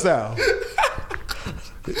real just now.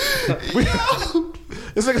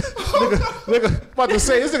 This nigga about to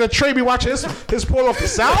say this nigga Trey be watching his pull off the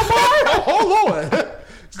soundbar. Oh Lord.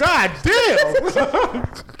 God damn.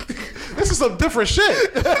 This is some different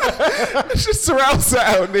shit. It's just surround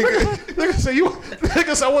sound, nigga.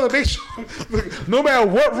 Nigga say I want to make sure, no matter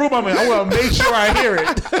what room I'm in, I want to make sure I hear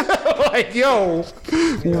it. Like, yo,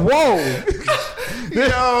 whoa.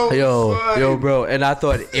 Yo, bro. And I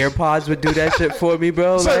thought AirPods would do that shit for me,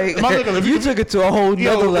 bro. So, like, nigga, you took it to a whole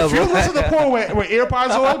nother level. If you listen to porn with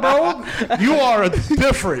AirPods on, bro, you are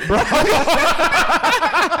different, bro.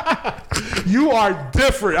 You are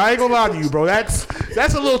different. I ain't gonna lie to you, bro. That's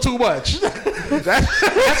a little too much.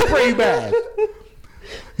 That's pretty bad.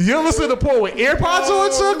 You listen to porn with AirPods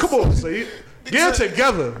on, son? Come on, son. Get it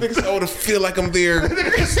together. Niggas, I want to feel like I'm there.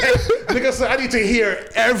 Nigga said, I need to hear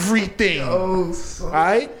everything. All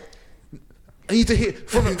right? I need to hear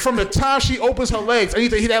from the time she opens her legs. I need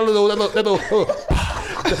to hear that little that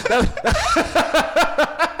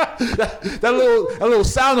little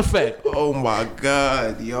sound effect. Oh my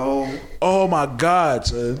god, yo. Oh my god,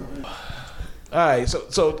 son. All right,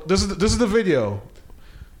 so this is the video.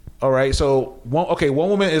 All right, so one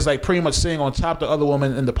woman is like pretty much sitting on top of the other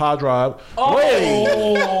woman in the power drive.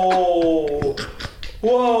 Oh.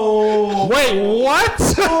 Whoa. Wait,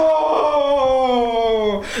 what?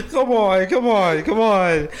 Oh. Come on.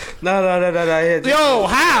 No. Yo,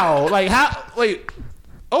 how? Like, how? Like,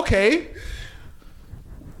 okay.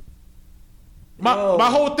 My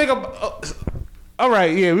whole thing of... all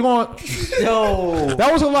right, yeah, we're going... Yo.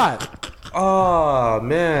 That was a lot. Oh,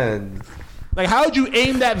 man. Like, how did you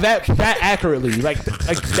aim that accurately? Like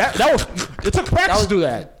that was... It took practice to do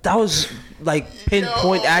that. That was, like,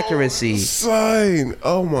 pinpoint accuracy. Son,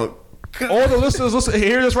 oh my God. All the listeners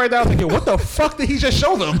hear this right now thinking, what the fuck did he just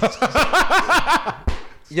show them?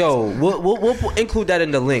 Yo, we'll include that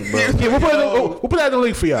in the link, bro. Yeah, we'll put that in the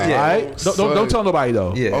link for y'all, Yeah. all right? Don't tell nobody,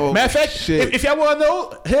 though. Yeah. Oh, Matter of fact, shit. if y'all want to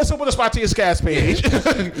know, hit us up on the Spontaneous Cast page.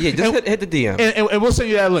 Yeah, just hit the DM. And we'll send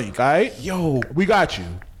you that link, all right? Yo. We got you.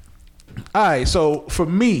 All right, so for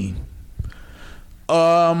me,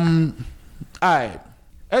 all right.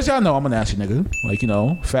 As y'all know, I'm a nasty nigga. Like, you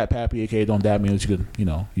know, Fat Pappy, aka Don't Dab Me, you you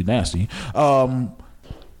nasty. I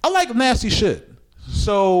like nasty shit.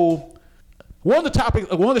 So one of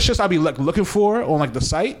the shits I be like looking for on like the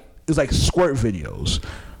site is like squirt videos.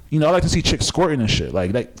 You know, I like to see chicks squirting and shit.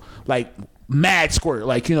 Like mad squirt.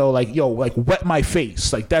 Like, you know, like, yo, like wet my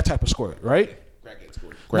face. Like that type of squirt, right?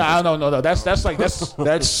 No.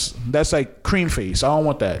 That's like cream face. I don't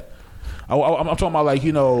want that. I'm talking about like,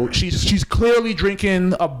 you know, she's clearly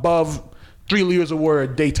drinking above 3 liters of water a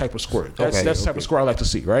day type of squirt. That's the type of squirt I like to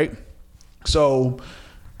see, right? So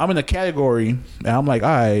I'm in a category and I'm like, all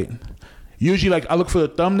right. Usually like I look for the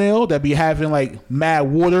thumbnail that be having like mad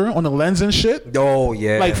water on the lens and shit. Oh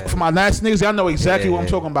yeah. Like for my nice niggas, y'all know exactly what I'm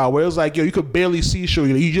talking about. Where it's like, yo, you could barely see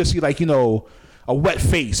you just see like, you know, a wet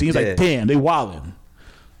face. And he's like, damn, they wildin'.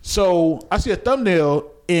 So I see a thumbnail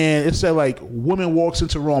and it said like woman walks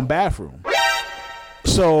into wrong bathroom.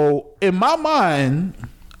 So in my mind,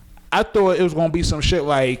 I thought it was gonna be some shit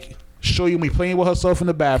like show you me playing with herself in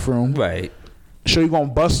the bathroom. Right. Show you gonna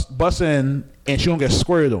bust in and she gonna get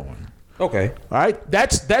squirted on. Okay. All right.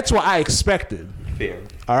 That's what I expected. Fair.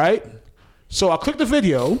 All right. So I clicked the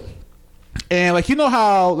video and like, you know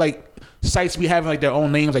how like sites be having like their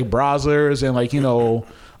own names like browsers and like, you know,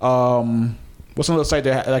 what's another site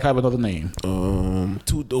that like have another name?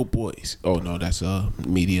 Two Dope Boys. Oh no, that's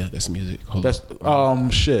media. That's music. Hold That's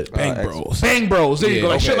shit. Bang Bros. Bang Bros. There you go.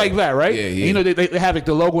 Like shit like that, right? Yeah. And you know they have like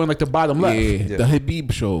the logo in like the bottom left. Yeah. The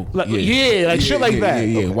Habib show. Like, shit like that.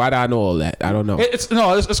 Yeah. Why do I know all that? I don't know. It's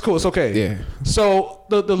cool. It's okay. Yeah. So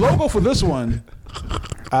the logo for this one,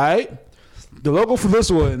 all right. The logo for this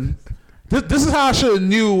one. This is how I should have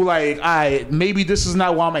knew. Like, maybe this is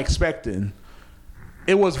not what I'm expecting.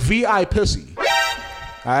 It was VI Pissy. All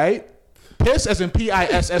right? Piss as in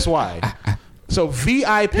Pissy. So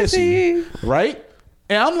VI Pissy. Right?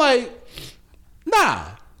 And I'm like, nah.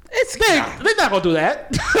 They're not going to do that.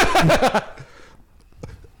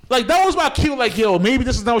 Like, that was my cue. Like, yo, maybe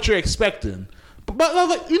this is not what you're expecting. But I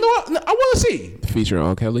was like, you know what? I want to see. Feature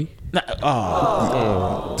on Kelly?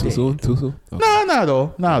 Too soon? Okay. No, not at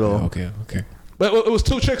all. Okay. But it was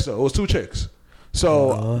 2 chicks, though. It was 2 chicks.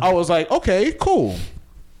 So I was like, okay, cool.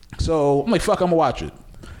 So I'm like, fuck, I'm going to watch it.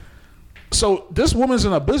 So this woman's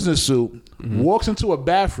in a business suit, walks into a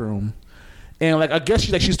bathroom, and like I guess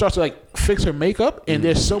she starts to like fix her makeup, and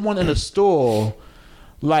there's someone in the store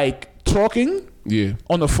like talking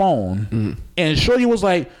on the phone. And Shorty was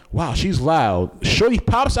like, wow, she's loud. Shorty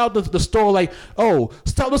pops out the store like, oh,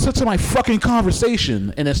 stop listening to my fucking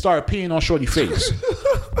conversation, and then started peeing on Shorty's face.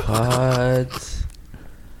 What?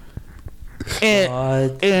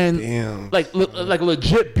 And Damn. like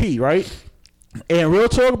legit pee, right? And real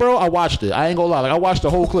talk, bro, I watched it. I ain't gonna lie, like I watched the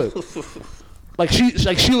whole clip. Like she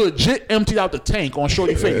legit emptied out the tank on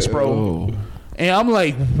Shorty face, bro. Oh. And I'm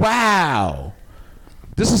like, wow,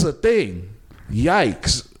 this is a thing.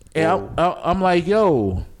 Yikes! And I'm like,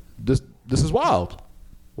 yo, this is wild.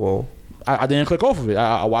 Whoa. I didn't click off of it.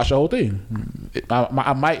 I watched the whole thing.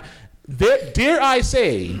 I might dare I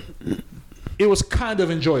say it was kind of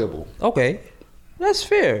enjoyable. Okay. That's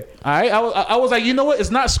fair. All right, I was like, you know what?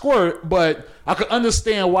 It's not squirt, but I could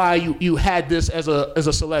understand why you had this as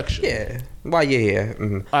a selection. Yeah. Why? Yeah.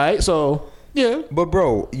 Mm-hmm. All right, so yeah. But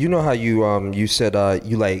bro, you know how you said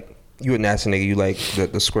you a nasty nigga, you like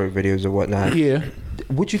the squirt videos or whatnot. Yeah.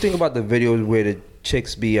 What you think about the videos where the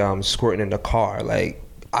chicks be squirting in the car? Like,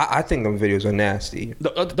 I think them videos are nasty.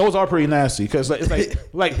 Those are pretty nasty because it's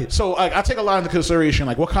like so I take a lot into consideration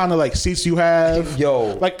like what kind of like seats you have.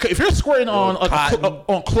 Yo, like if you're squirting on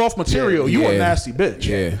cloth material, you a nasty bitch.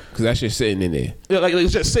 Yeah, because that shit's sitting in there. Yeah, like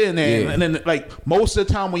it's just sitting there, and then like most of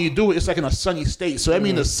the time when you do it, it's like in a sunny state. So that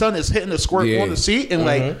means the sun is hitting the squirt on the seat, and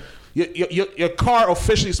like your car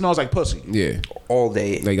officially smells like pussy. Yeah, all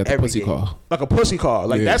day. They got the pussy car. Like a pussy car.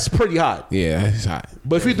 Like that's pretty hot. Yeah, it's hot.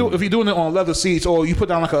 But if you're doing it on leather seats, or you put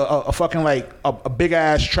down like a fucking like a big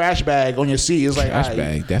ass trash bag on your seat, it's like trash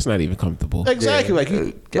bag. That's not even comfortable.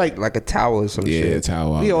 Exactly. Like a towel or some shit. Yeah, a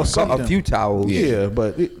towel. Yeah, or something. A few towels. Yeah,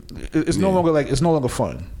 but it's no longer like it's no longer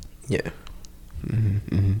fun. Yeah.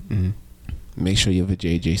 Make sure your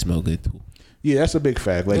JJ smell good too. Yeah, that's a big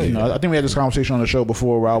fact. Like, you know, I think we had this conversation on the show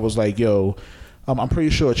before where I was like, yo, I'm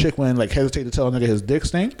pretty sure a chick wouldn't like hesitate to tell a nigga his dick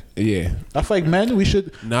stink. Yeah. I feel like men, we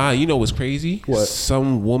should. Nah, you know what's crazy? What?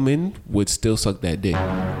 Some woman would still suck that dick.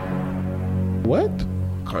 What?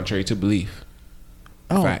 Contrary to belief.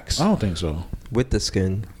 Facts. I don't think so. With the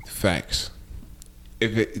skin. Facts.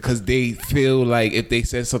 Because they feel like if they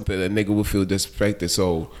said something, a nigga would feel disrespected.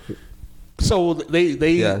 So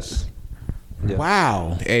they yes.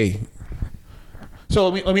 Wow. Hey. So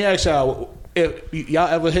let me ask y'all, if y'all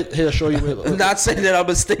ever hit a shorty with not saying that I'm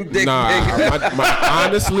a stink dick. Nah,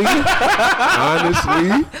 honestly, to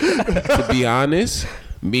be honest,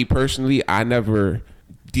 me personally, I never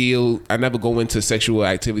go into sexual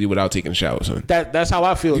activity without taking a shower, son. That's how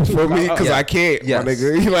I feel. You feel me? Because I can't, yes. my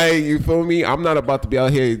nigga. Like, you feel me? I'm not about to be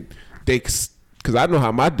out here because I know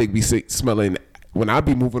how my dick be smelling when I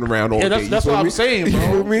be moving around all day. That's what I'm saying, bro. You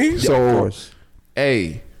feel me? Yeah, so, of course.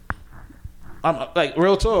 Hey. I'm like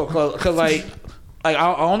real talk, cause like I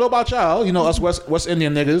don't know about y'all, you know, us West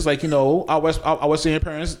Indian niggas, like, you know, our West Indian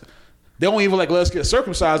parents, they don't even like let us get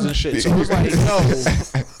circumcised and shit. So it's like, no.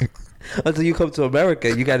 Until you come to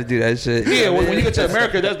America, you got to do that shit. Yeah, when you get to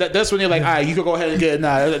America, that's when they're like, all right, you can go ahead and get it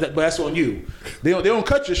now, but that's on you. They don't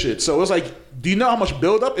cut your shit. So it's like, do you know how much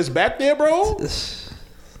buildup is back there, bro?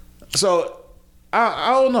 So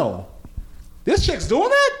I don't know. This chick's doing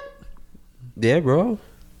that? Yeah, bro.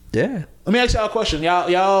 Yeah. Let me ask y'all a question.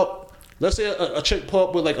 Y'all, let's say a chick pull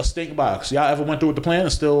up with like a stink box. Y'all ever went through with the plan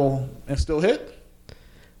and still hit?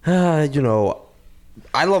 You know,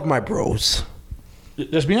 I love my bros.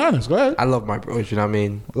 Just be honest. Go ahead. I love my bros. You know what I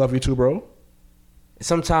mean? Love you too, bro.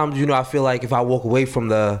 Sometimes, you know, I feel like if I walk away from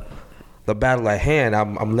the battle at hand,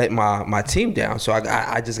 I'm letting my team down. So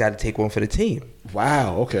I just got to take one for the team.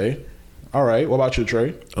 Wow. Okay. All right. What about you,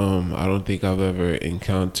 Trey? I don't think I've ever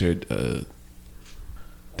encountered a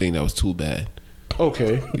thing that was too bad.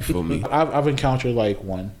 Okay. You feel me? I've encountered like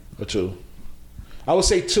one or two. I would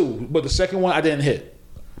say two, but the second one I didn't hit.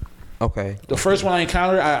 Okay. The first one I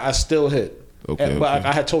encountered, I still hit. Okay. But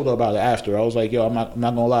I had told her about it after. I was like, yo, I'm not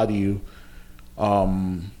gonna lie to you.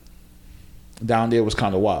 Down there was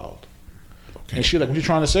kind of wild. Okay. And she like, what you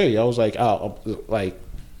trying to say? I was like, I'm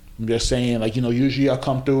just saying, like, you know, usually I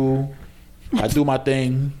come through, I do my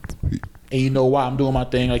thing, and you know why I'm doing my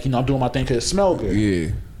thing. Like, you know, I'm doing my thing because it smells good.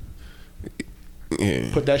 Yeah. Yeah.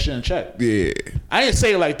 Put that shit in check. Yeah. I didn't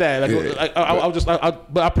say it like that. Like, I was just,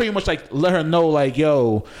 but I pretty much like let her know, like,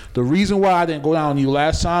 yo, the reason why I didn't go down on you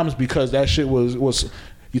last time is because that shit was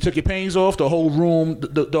you took your panties off. The whole room,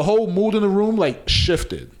 the whole mood in the room like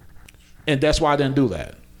shifted, and that's why I didn't do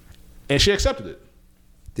that. And she accepted it.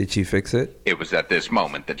 Did she fix it? It was at this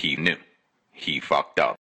moment that he knew he fucked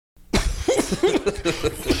up.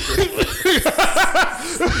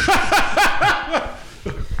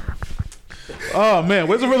 Oh man,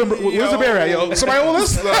 where's the rhythm? Where's the bear at? Yo, somebody hold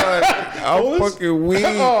this? I'm fucking weak.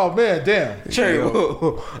 Oh man, damn. Trey.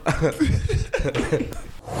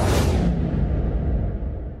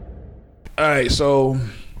 All right, so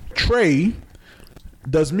Trey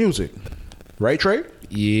does music, right, Trey?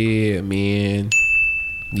 Yeah, man.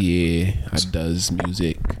 Yeah, I does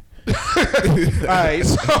music. All right,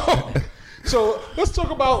 so let's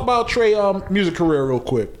talk about Trey music career real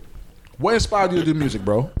quick. What inspired you to do music,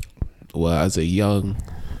 bro? Well, as a young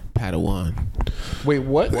Padawan. Wait,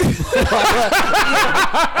 what? As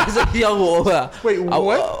a young Wait,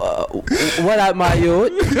 what? What at my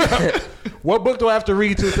youth? What book do I have to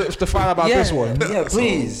read to find out about this one? Yeah,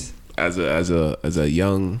 please. As a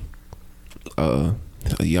young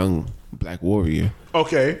black warrior.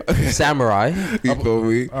 Okay. Samurai. You feel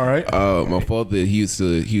me? All right. My father, he used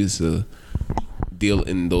to deal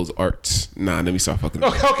in those arts. Nah, let me start fucking.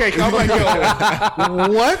 Okay. I'm like, yo,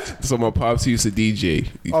 what? So my pops used to DJ.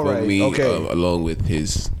 You All feel right, me? okay. Along with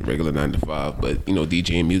his regular 9 to 5, but you know,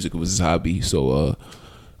 DJing music was his hobby. So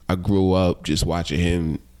I grew up just watching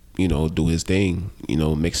him, you know, do his thing. You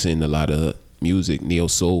know, mixing a lot of music. Neo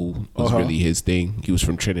soul was really his thing. He was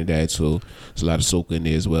from Trinidad, so there's a lot of soca in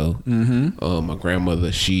there as well. My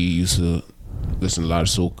grandmother, she used to listen to a lot of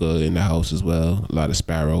soca in the house as well, a lot of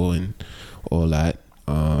Sparrow and all that.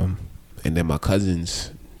 And then my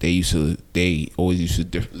cousins, they always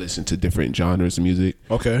used to listen to different genres of music.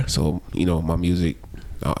 Okay. So my music,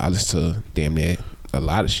 I listen to damn near a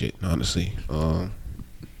lot of shit, honestly.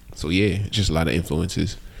 So yeah, just a lot of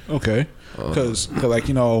influences. Okay. Because like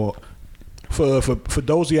for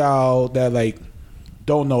those of y'all that like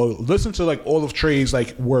don't know, listen to like all of Trey's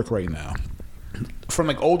like work right now, from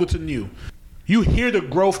like older to new. You hear the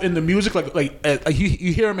growth in the music, like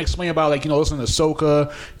you hear him explain about like listening to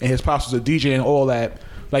soca and his pops was a DJ and all that.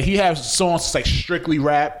 Like he has songs that's like strictly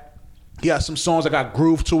rap. He got some songs that got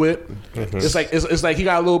groove to it. It's like he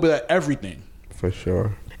got a little bit of everything. For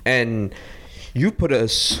sure. And you put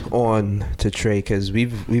us on to Trey because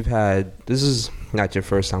we've had, this is not your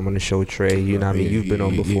first time on the show, Trey. You know what I mean? You've been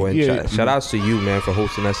on before. And shout outs to you, man, for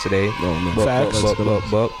hosting us today.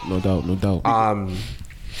 No doubt.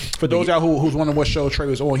 For those y'all who's wondering what show Trey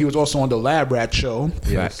was on, he was also on the Lab Rat show.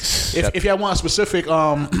 Yes. If y'all want a specific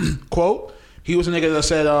quote, he was a nigga that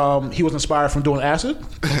said he was inspired from doing acid.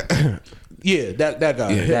 Yeah, that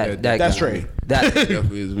guy. Yeah, that's Trey. That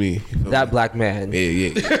definitely is me. That black man.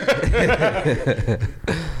 Yeah.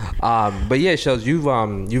 But yeah, Shells, you've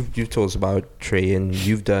told us about Trey and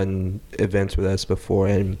you've done events with us before,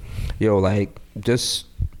 and like just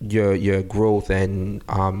your growth and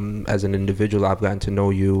as an individual, I've gotten to know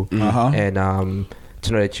you and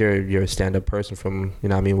to know that you're a stand-up person from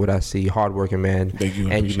what I see, hardworking man. Thank you.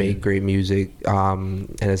 And you make great music, and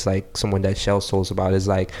it's like someone that Shells told us about is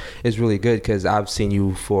like, it's really good because I've seen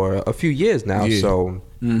you for a few years now. So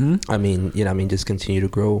I mean, just continue to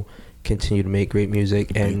grow, continue to make great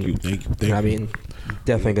music, and thank you.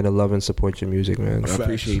 Definitely gonna love and support your music, man. I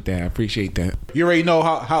appreciate that. You already know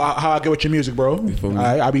how I get with your music, bro.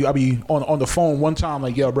 I be on the phone one time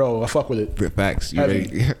like, yo, bro, I fuck with it. Facts. You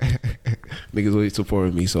ready? Niggas always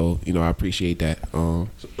supporting me, so I appreciate that.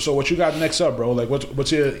 So what you got next up, bro? Like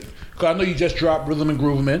what's your? Cause I know you just dropped Rhythm and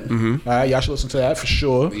Groovement. All right, y'all should listen to that for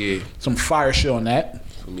sure. Yeah, some fire shit on that.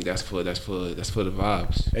 For me, that's for the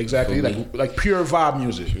vibes. Exactly, like pure vibe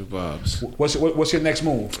music. Pure vibes. What's your next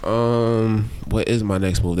move? What is my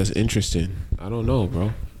next move? That's interesting. I don't know,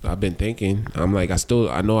 bro. I've been thinking. I'm like, I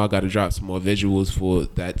know I got to drop some more visuals for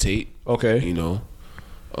that tape. Okay.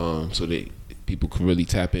 So that people can really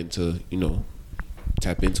tap into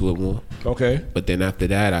it more. Okay. But then after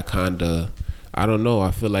that, I don't know.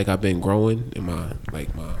 I feel like I've been growing in my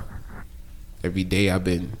every day. I've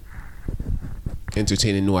been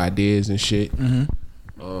entertaining new ideas and shit.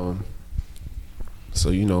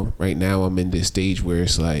 So right now I'm in this stage where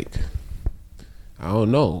it's like, I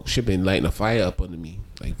don't know, shit been lighting a fire up under me,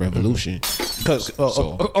 like revolution. Okay,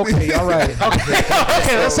 all right.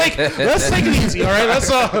 Okay, let's take it easy. All right,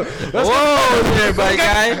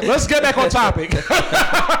 let's get back on topic. Come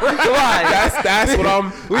on, that's what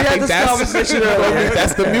I'm. We had this conversation earlier.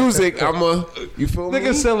 That's the music. You feel me?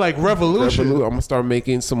 Niggas said like revolution. I'm gonna start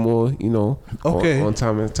making some more, on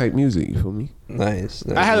time and type music. You feel me? Nice.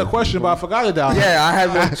 I had a question, but I forgot it down. Yeah, I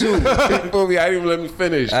had one too. You feel me? I didn't even let me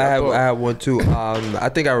finish. I had one too. I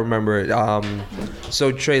think I remember it.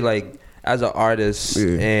 So Trey, like, as an artist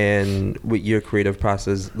and with your creative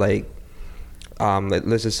process, like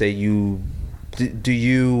let's just say do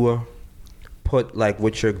you put like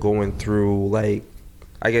what you're going through, like,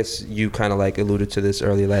 I guess you kind of like alluded to this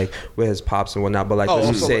earlier, like with his pops and whatnot, but like let's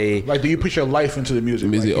just say, like, do you put your life into the music?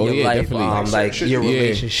 Music, like, your life, definitely. Like your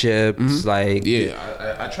relationships, like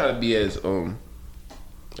I try to be as real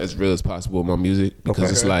as possible in my music,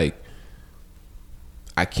 because it's like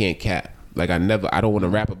I can't cap. Like I don't want to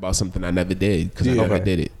rap about something I never did, because I never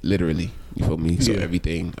did it, literally. You feel me? So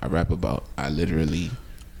everything I rap about, I literally.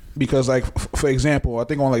 Because like for example, I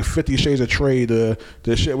think on like 50 Shades of Trey, the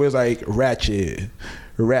shit was like ratchet.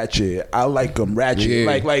 I like them ratchet. Yeah.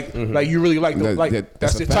 Like you really like them. Like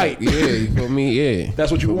that's the type. Yeah, you feel me? Yeah.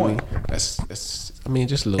 That's what you want. That's. I mean,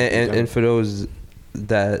 just a little. And for those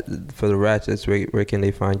for the ratchets, where can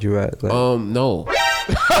they find you at? Like, no.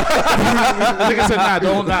 Nigga said,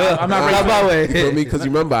 I'm not ready. My way. You feel me? Because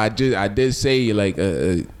remember, I did say like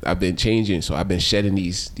I've been changing, so I've been shedding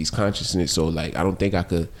these consciousness. So like I don't think I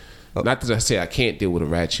could. Not that I say I can't deal with a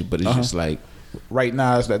ratchet, but it's just like right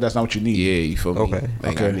now that's not what you need. Yeah, you feel me? Okay.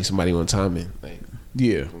 Like I need somebody on timing. Like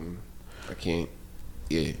I can't.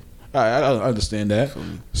 Yeah. I understand that.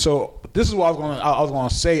 So this is what I was gonna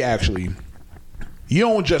say actually. You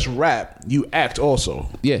don't just rap, you act also.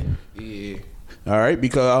 Yeah. All right,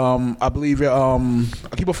 because I believe I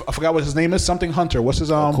forgot what his name is. Something Hunter. What's his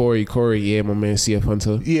Corey. Yeah, my man CF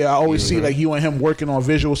Hunter. Yeah, I always see like you and him working on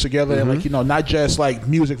visuals together, and like not just like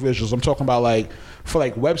music visuals. I'm talking about like for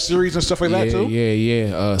like web series and stuff like that too.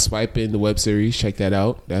 Yeah. Swiping the web series. Check that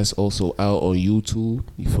out. That's also out on YouTube.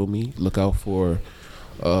 You feel me? Look out for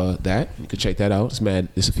that. You can check that out. It's mad.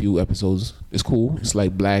 It's a few episodes. It's cool. It's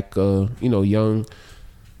like black, young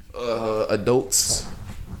adults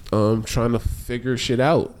trying to figure shit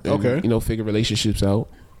out. And, figure relationships out.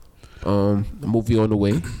 A movie on the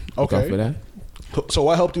way. Look out for that. So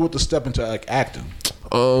what helped you with the step into like acting?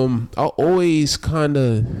 I always kind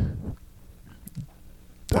of,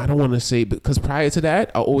 I don't want to say, because prior to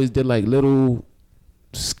that, I always did like little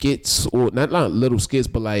skits, or not little skits,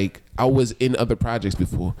 but like I was in other projects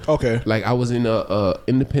before. Okay. Like I was in a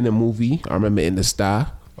independent movie. I remember In the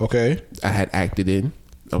Star. Okay. I had acted in.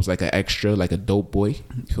 I was like an extra, like a dope boy.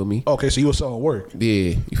 You feel me? Okay, so you were selling work.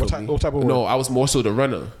 Yeah. What type of work? No, I was more so the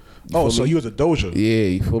runner. So you was a doja. Yeah,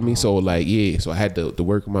 you feel me? So like, yeah, so I had the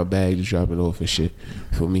work in my bag, just dropping off and shit.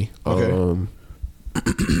 You feel me? Okay.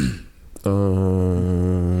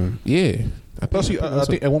 Yeah. Plus, I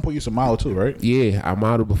think at one point you used to model too, right? Yeah, I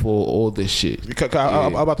modeled before all this shit.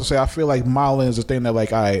 I'm about to say, I feel like modeling is the thing that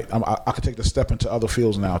like I could take the step into other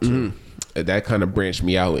fields now too. That kind of branched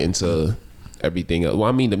me out into everything else. Well,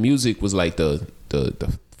 I mean, the music was like the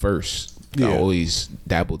first. Yeah. I always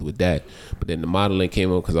dabbled with that, but then the modeling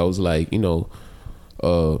came up because I was like, people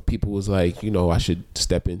was like, I should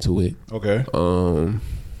step into it. Okay.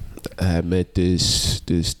 I had met this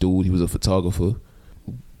dude. He was a photographer.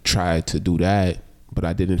 Tried to do that, but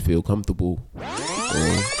I didn't feel comfortable.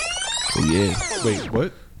 Yeah. Wait,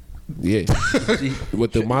 what? Yeah.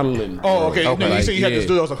 With the modeling. Oh, okay. No, you said you had this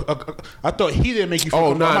dude. I thought he didn't make you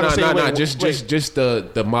feel comfortable. Oh, no. Just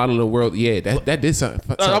the modeling world. Yeah, that did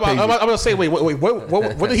something. I'm gonna say, wait.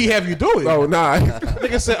 What did he have you doing? Oh, nah.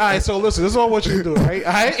 Nigga said, all right. So listen, this is all what you do, right?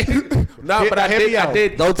 All right. Nah, but I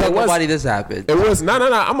did. Don't tell nobody this happened. It was no.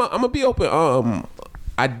 I'm gonna be open.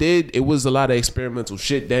 It was a lot of experimental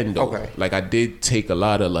shit then though. Okay. Like I did take a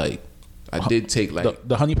lot of like,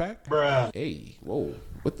 the honey pack. Bruh. Hey, whoa,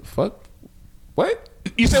 what the fuck? What?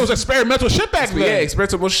 You said it was experimental shit back then? Yeah,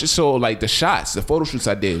 experimental shit. So like the shots, the photo shoots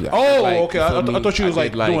I did. Okay. I thought you was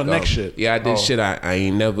like doing next shit. Yeah, I did shit I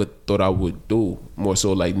ain't never thought I would do. More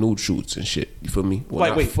so like nude shoots and shit. You feel me?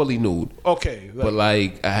 Well, not fully nude. Okay. But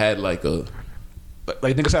like I had like a.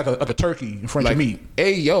 Like niggas had like a turkey in front of meat.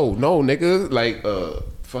 Hey yo, no nigga, like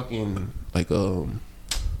fucking like what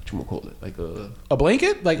you call it? Like a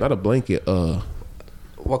blanket? Like not a blanket.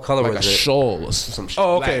 What color like was a it? shawl or some shit.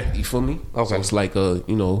 Oh, okay. Black, you feel me? Okay. So it's like so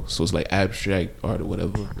it's like abstract art or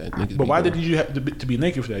whatever. That niggas but why did you have to be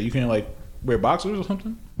naked for that? You can't like wear boxers or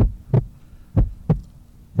something?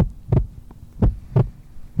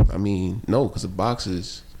 I mean, no, because the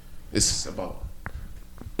boxers, it's about.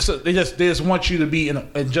 So they just want you to be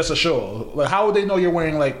in just a shawl. Like, how would they know you're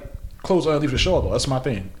wearing like clothes underneath the shawl though? That's my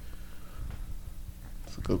thing.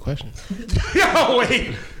 That's a good question. Yo,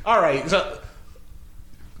 wait. All right. So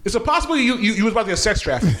it's a possibility you was about to get sex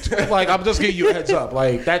trafficked. Like I'm just giving you a heads up.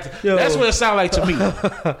 Like that's what it sounded like to me.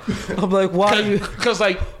 I'm like, why? Because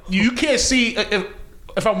like you can't see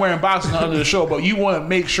if I'm wearing boxers under the shawl, but you want to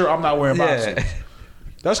make sure I'm not wearing boxers.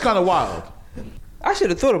 That's kind of wild. I should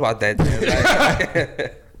have thought about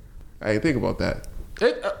that. I didn't think about that.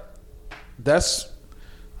 That's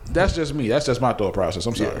just me. That's just my thought process.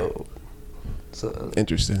 I'm sorry. So,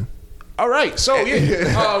 interesting. All right. So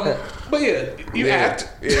yeah. But yeah, you act.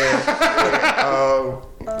 Yeah.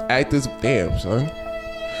 Act is damn son.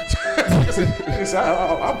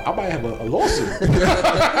 I might have a lawsuit.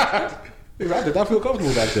 I did not feel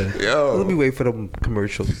comfortable back then. Yo. Let me wait for them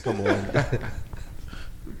commercials. Come on.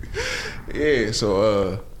 Yeah.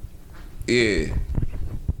 So yeah.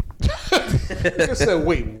 Nigga said,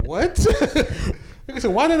 wait, what? Nigga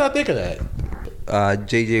said, why did I think of that?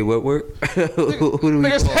 JJ Whitworth. Who do we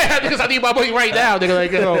call? Because I need my money right now. Nigga,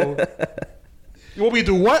 like, you want me to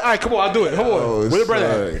do what? All right, come on, I'll do it. Come on. Where the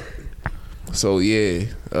brother at? So yeah,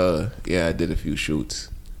 I did a few shoots.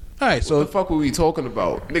 All right, so what the fuck were we talking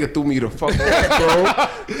about? Nigga threw me the fuck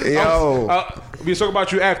off, bro. Yo, we was talking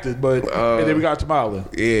about you acting, but and then we got to modeling.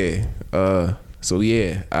 Yeah. So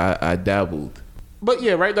yeah, I dabbled. But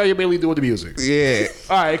yeah, right now you're mainly doing the music. Yeah.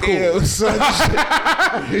 All right, cool. Yeah,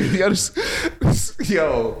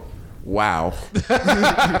 yo, wow.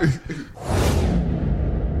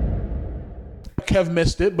 Kev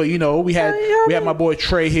missed it, but we had my boy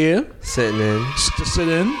Trey here sitting in to sit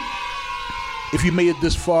in. If you made it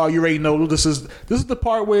this far, you already know this is the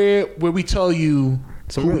part where we tell you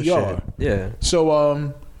some who real we shit. are. Yeah.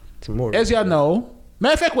 So Tomorrow. As y'all know,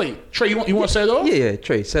 matter of fact, wait, Trey, you want to set it off? Yeah,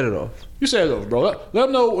 Trey, set it off. You set it off, bro. Let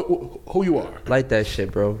them know who you are. Like that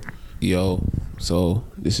shit, bro. Yo, so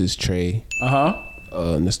this is Trey.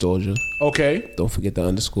 Nostalgia. Okay. Don't forget the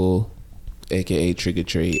underscore, aka Trigger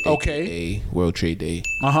Trade. Okay. AKA World Trade Day.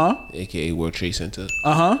 AKA World Trade Center.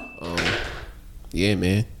 Yeah,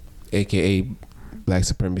 man. AKA Black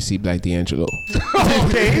Supremacy, Black D'Angelo.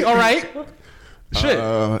 Okay. All right. Shit.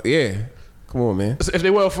 Yeah. Come on, man. If they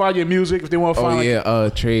want to find your music, if they want to find. Oh yeah.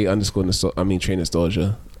 Trey underscore. Trey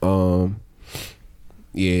Nostalgia.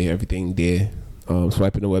 Yeah, everything there.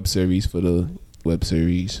 Swiping the web series for the web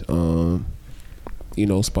series.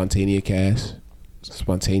 Spontaneous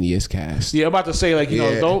cast. Yeah, I'm about to say, like, you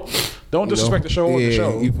know, don't disrespect the show on the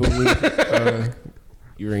show. You feel me?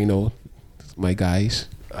 You already know my guys.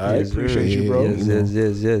 I appreciate you, bro.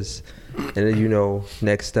 Yes. And then, you know,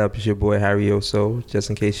 next up is your boy Harry Oso, just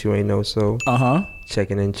in case you ain't know so.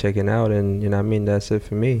 Checking in, checking out, and you know what I mean? That's it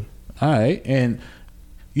for me. All right. And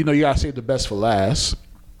you know you gotta save the best for last.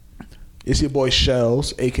 It's your boy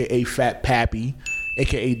Shells, aka Fat Pappy,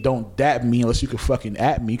 aka Don't Dap Me unless you can fucking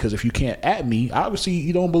at me, because if you can't at me, obviously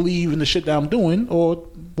you don't believe in the shit that I'm doing or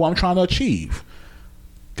what I'm trying to achieve.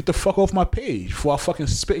 Get the fuck off my page before I fucking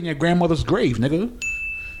spit in your grandmother's grave, nigga.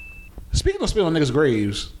 Speaking of spitting on niggas'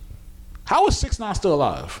 graves, how is 6ix9ine still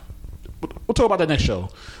alive? We'll talk about that next show.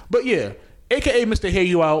 But yeah, aka Mr. Hear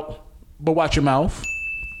You Out, but watch your mouth.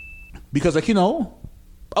 Because, like, you know,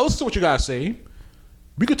 I'll listen to what you guys say.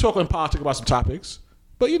 We could talk in politics about some topics.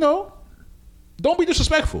 But, you know, don't be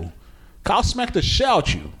disrespectful. I'll smack the shit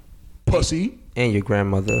out you, pussy. And your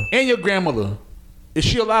grandmother. And your grandmother. Is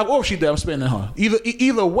she alive or is she dead? I'm spitting at her.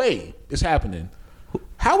 Either way, it's happening.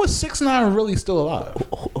 How is 6ix9ine really still alive?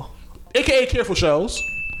 AKA Careful Shells.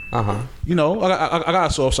 You know, I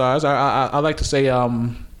got a soft size. I like to say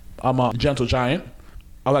I'm a gentle giant.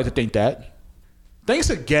 I like to think that. Thanks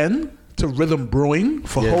again to Rhythm Brewing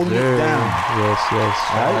for holding it down. Yes.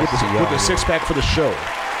 All right, with the 6-pack for the show. All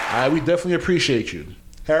right, we definitely appreciate you.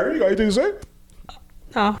 Harry, you got anything to say?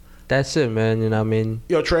 No. That's it, man. You know what I mean?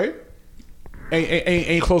 Yo, Trey,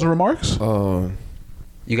 any closing remarks?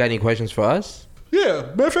 You got any questions for us?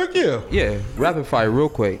 Yeah, matter of fact, yeah. Yeah, rapid fire real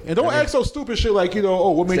quick. And don't ask so stupid shit like, you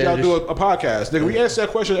know, what made y'all do a podcast? Nigga, we ask that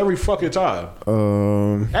question every fucking time.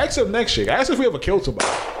 Ask them next shit. Ask if we ever killed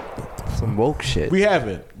somebody. Some woke shit. We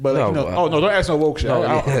haven't. But, like, you know, no, don't ask no woke shit. No,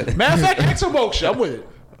 matter of fact, ask some woke shit. I'm with it.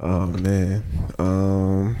 Oh, man.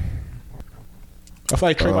 I feel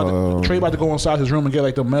like Trey about to go inside his room and get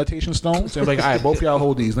like the meditation stones. And be like, all right, both of y'all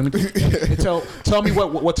hold these. Let me tell me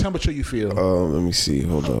what temperature you feel. Let me see.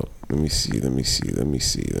 Hold up. Let me see. Let's see.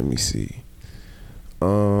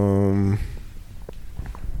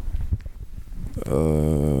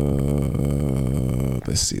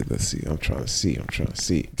 I'm trying to see.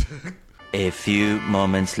 A few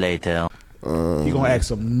moments later. You gonna ask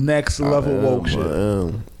some next level woke shit.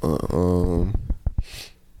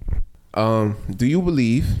 Do you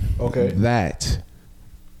believe that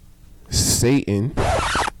Satan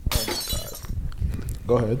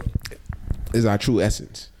Go ahead. is our true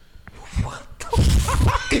essence? What the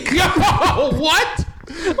fuck? Yo, what?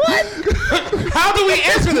 How do we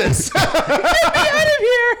answer this? Get me out of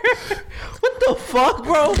here. What the fuck,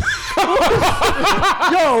 bro?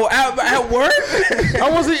 Yo, at work?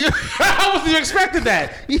 I wasn't expecting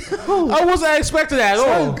that. I wasn't expecting that at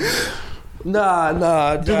all.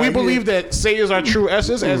 Nah. Do we believe that Satan is our true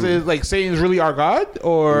essence, as in like Satan is really our God,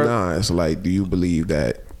 or Nah, it's like, do you believe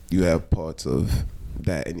that you have parts of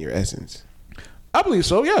that in your essence? I believe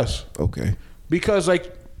so. Yes. Okay. Because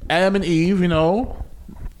like Adam and Eve, you know,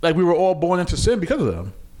 like we were all born into sin because of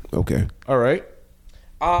them. Okay. All right.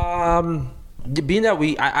 Being that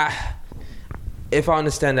if I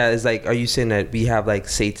understand that, is like, are you saying that we have like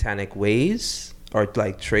satanic ways or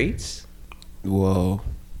like traits? Well,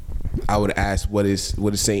 I would ask, what is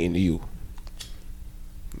Satan to you?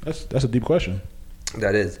 That's a deep question.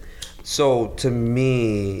 That is. So to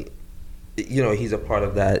me, you know, he's a part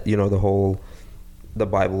of that, you know, the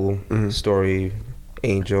Bible story,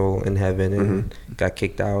 angel in heaven and got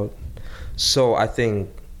kicked out. So I think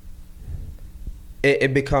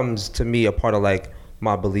it becomes, to me, a part of like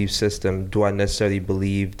my belief system. Do I necessarily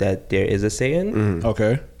believe that there is a Satan?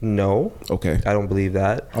 Okay. No. Okay. I don't believe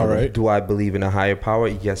that. All right. Do I believe in a higher power?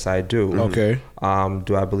 Yes, I do. Okay.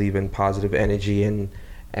 Do I believe in positive energy and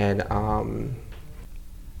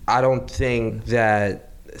I don't think that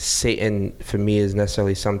Satan for me is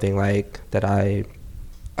necessarily something like that I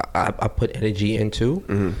put energy into.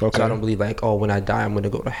 Okay. So I don't believe like, oh, when I die I'm gonna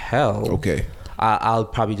go to hell. Okay. I'll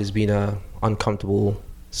probably just be in a uncomfortable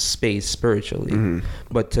space spiritually.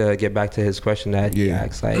 But to get back to his question that he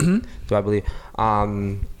asked, like, do I believe?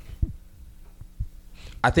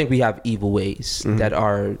 I think we have evil ways that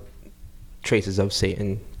are traces of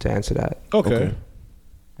Satan. To answer that, Okay.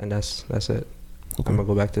 and that's it. I'm gonna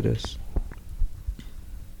go back to this.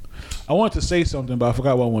 I wanted to say something, but I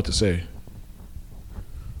forgot what I wanted to say.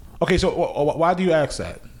 Okay, so why do you ask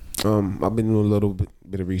that? I've been doing a little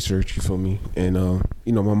bit of research, you feel me? And,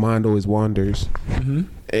 you know, my mind always wanders.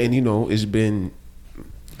 And, you know,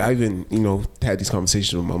 I even, you know, had these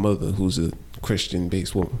conversations with my mother, who's a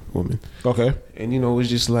Christian-based woman. Okay. And, you know, it's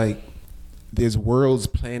just like, there's worlds,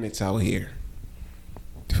 planets out here.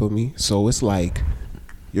 You feel me? So it's like,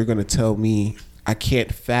 you're going to tell me I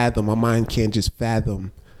can't fathom, my mind can't just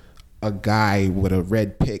fathom a guy with a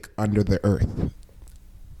red pick under the earth.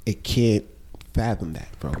 It can't fathom that,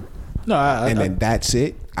 bro. No, then that's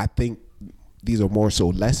it. I think these are more so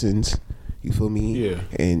lessons. You feel me? Yeah.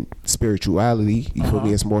 And spirituality. You feel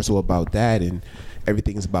me? It's more so about that, and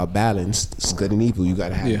everything is about balance. It's good and evil. You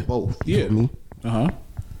gotta have both. You feel me?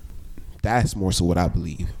 That's more so what I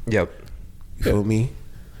believe. Yep. You feel me?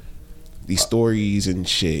 These stories and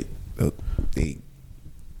shit. They.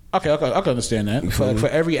 Okay, I can understand that. For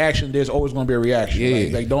every action, there's always going to be a reaction. Yeah.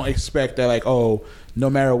 Like, don't expect that, like, oh, no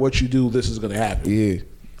matter what you do, this is going to happen. Yeah.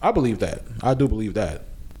 I believe that. I do believe that.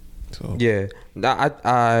 So. Yeah,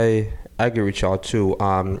 I agree with y'all too.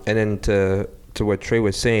 And then to what Trey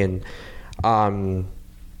was saying,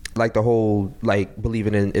 like the whole like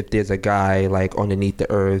believing in if there's a guy like underneath the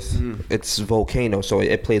earth, it's volcano, so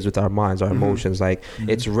it plays with our minds, our emotions. Like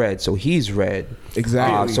it's red, so he's red.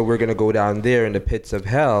 Exactly. So we're gonna go down there in the pits of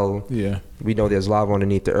hell. Yeah. We know there's lava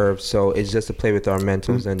underneath the earth, so it's just to play with our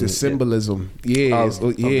mentals and the symbolism. of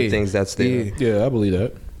the things that's there. Yeah, I believe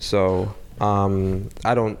that. So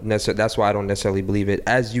I don't necessarily. That's why I don't necessarily believe it.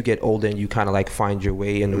 As you get older and you kind of like find your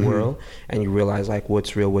way in the world, and you realize like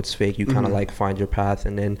what's real, what's fake. You kind of like find your path,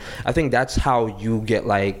 and then I think that's how you get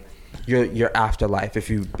like your afterlife. If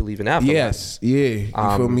you believe in afterlife, Yes, yeah.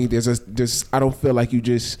 You feel me? There's I don't feel like you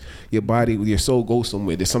just your body, your soul goes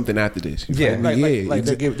somewhere. There's something after this. You feel me? Like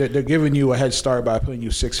they're giving you a head start by putting you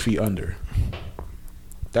 6 feet under.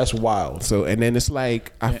 That's wild. So and then it's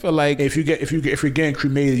like I feel like if you're getting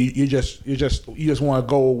cremated, you just want to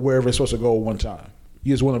go wherever it's supposed to go one time.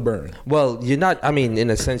 You just want to burn. Well, you're not. I mean, in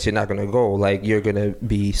a sense, you're not gonna go. Like you're gonna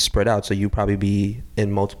be spread out, so you probably be in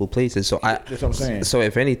multiple places. So That's what I'm saying. So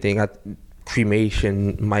if anything,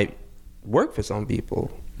 cremation might work for some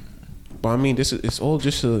people. But I mean, this is all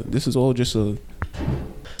just a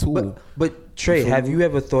tool. But Trey, have you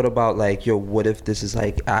ever thought about like, yo, what if this is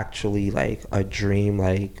like actually like a dream?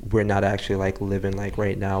 Like we're not actually like living like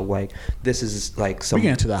right now. Like this is like some. We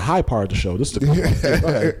get into the high part of the show. This is the go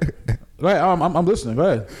ahead. Go ahead. I'm listening. Go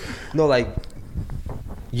ahead. No, like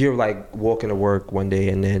you're like walking to work one day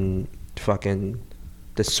and then fucking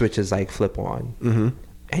the switches like flip on,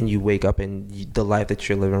 and you wake up and the life that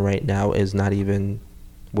you're living right now is not even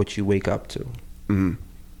what you wake up to.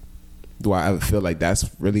 Do I ever feel like that's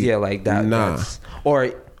really? Yeah, like that. Nah.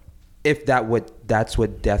 Or if that's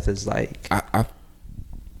what death is like.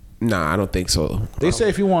 Nah, I don't think so. They say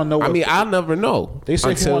if you want to know. I mean, I'll never know. They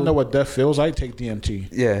say if you want to know what death feels like, take DMT.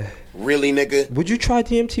 Yeah. Really, nigga? Would you try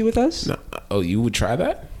DMT with us? Nah. Oh, you would try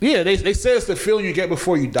that? Yeah, they say it's the feeling you get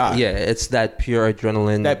before you die. Yeah, it's that pure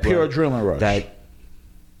adrenaline. That pure adrenaline rush. That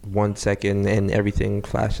 1 second and everything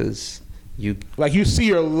flashes. You see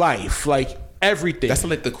your life, like everything. That's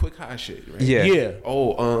like the quick high shit, right? Yeah.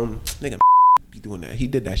 Oh, nigga, be doing that. He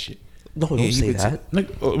did that shit. No, don't say that.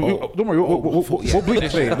 Don't worry. We'll bleep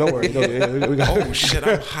this thing. Don't worry. Oh shit,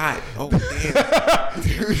 I'm hot. Oh damn.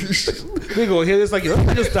 We gonna hear this like you're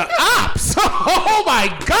just the ops. Oh my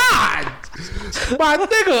god, my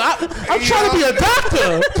nigga. I'm trying to be a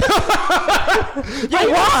doctor.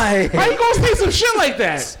 Yo, why? How you gonna say some shit like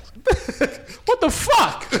that? What the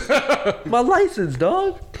fuck? My license,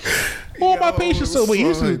 dog. All my patients told me you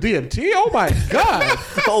used to do DMT. Oh my god.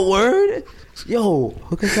 Oh, word? Yo,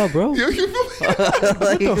 hook us up, bro. Yo, you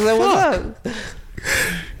Like, what's up?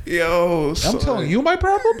 Yo, I'm telling you my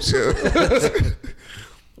problems.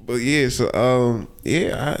 But yeah, so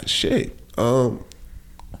shit. I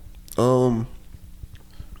don't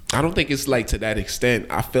think it's like to that extent.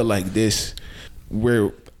 I feel like this is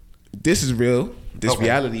real. This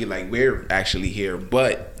reality, like we're actually here,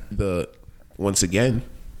 but once again,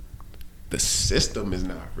 the system is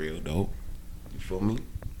not real though. You feel me?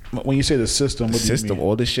 When you say the system, what do you mean?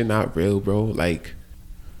 All this shit not real, bro. Like,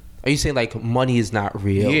 are you saying like money is not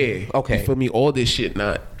real? Yeah. Okay. You feel me? All this shit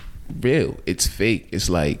not real. It's fake. It's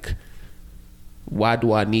like, why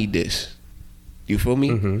do I need this? You feel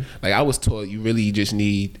me? Like I was taught, you really just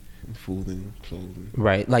need food and clothing.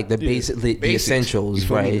 Right, like the the essentials. You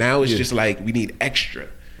feel right me? Now it's just like we need extra.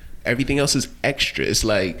 Everything else is extra. It's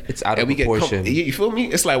like it's out of and proportion. You feel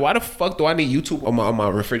me? It's like, why the fuck do I need YouTube on my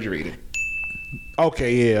refrigerator?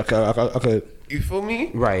 Okay, yeah, okay. You feel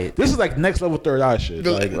me? Right. This is like next level third eye shit.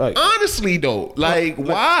 Like honestly though,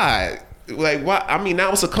 why? Like why? I mean,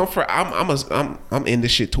 now it's a comfort. I'm in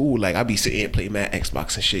this shit too. Like I be sitting and playing mad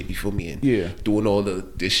Xbox and shit. You feel me? And doing all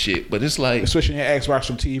this shit. But it's like switching your Xbox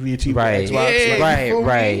from TV to right. Xbox. Yeah,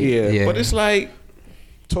 right. Yeah. But it's like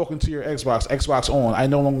talking to your Xbox on. I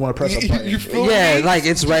no longer want to press a button. You feel me? Like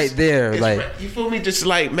it's right there. It's like you feel me? Just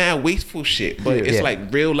like mad wasteful shit. But it's like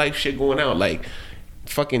real life shit going out. Like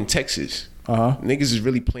fucking Texas. Niggas is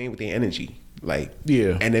really playing with their energy. Like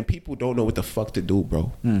and then people don't know what the fuck to do,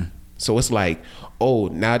 bro. So it's like, oh,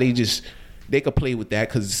 now they could play with that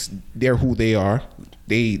because they're who they are.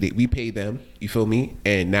 We pay them. You feel me?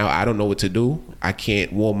 And now I don't know what to do. I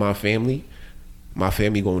can't warn my family. My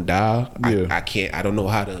family gonna die. I can't. I don't know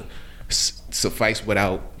how to suffice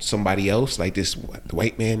without somebody else, like this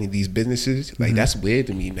white man in these businesses. Like that's weird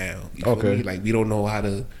to me now. You feel me? Like we don't know how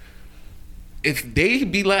to. If they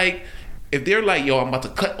be like. If they're like, yo, I'm about to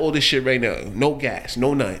cut all this shit right now, no gas,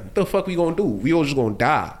 no nothing, what the fuck we gonna do? We all just gonna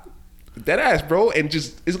die. That ass, bro, and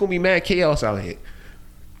just it's gonna be mad chaos out here.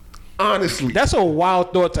 Honestly, that's a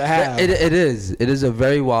wild thought to have. It is a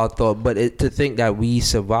very wild thought, but to think that we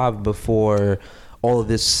survived before all of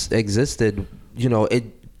this existed, you know, it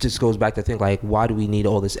just goes back to think like, why do we need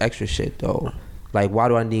all this extra shit though? Like, why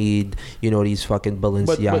do I need, these fucking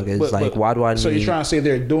Balenciagas? Like, why do I need... So you're trying to say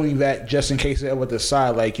they're doing that just in case they ever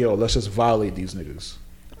decide, like, yo, let's just violate these niggas?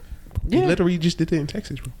 Yeah. We literally just did it in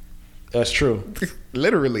Texas, bro. That's true.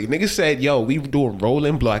 Literally. Niggas said, yo, we doing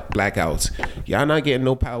rolling blackouts. Y'all not getting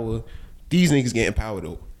no power. These niggas getting power,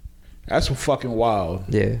 though. That's fucking wild.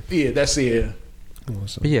 Yeah. Yeah, that's it.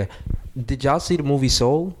 But yeah. Did y'all see the movie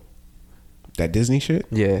Soul? That Disney shit?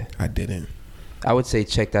 Yeah. I didn't. I would say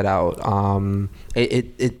check that out.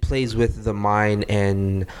 It plays with the mind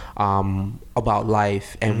and about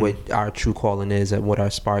life and what our true calling is and what our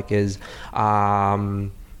spark is.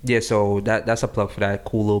 So that's a plug for that.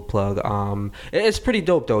 Cool little plug. It's pretty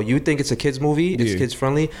dope though. You would think it's a kids movie, it's kids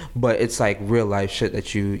friendly, but it's like real life shit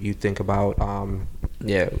that you think about.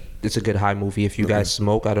 It's a good high movie. If you guys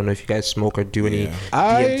smoke, I don't know if you guys smoke or do any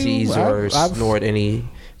DMTs or snort any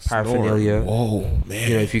paraphernalia. Whoa,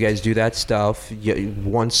 man! If you guys do that stuff,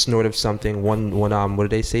 one snort of something, one what did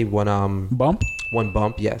they say? One bump. One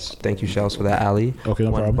bump. Yes, thank you, Shells, for that, Ali. Okay, no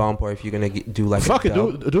one problem. Bump, or if you're gonna do like fuck it, do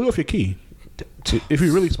it off your key. If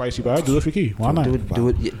you're really spicy about it, do it off your key. Why not?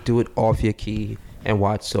 Do it off your key and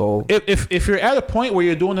watch Soul. If you're at a point where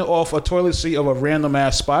you're doing it off a toilet seat of a random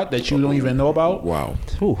ass spot that you don't even know about, wow.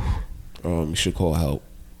 Ooh. You should call help.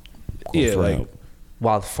 Help.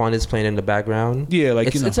 While fun is playing in the background,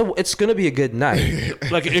 it's gonna be a good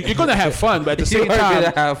night. Like you're gonna have fun, but at the same time,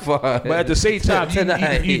 gonna have fun. But at the same time,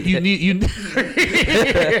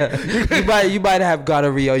 you might have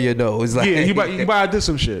gonorrhea on your nose. Like, you might do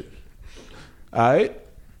some shit. All right.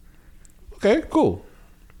 Okay. Cool.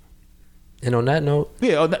 And on that note,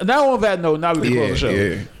 now on that note, now we can close the show.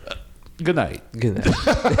 Yeah. Good night. Good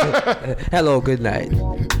night. Hello. Good night.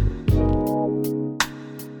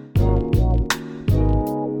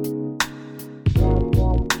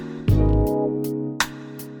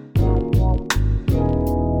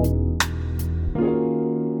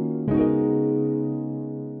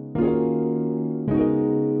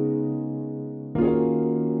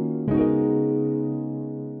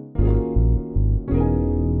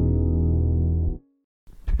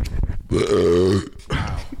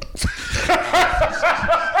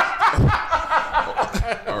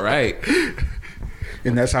 All right.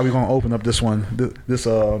 And that's how we're gonna open up this one.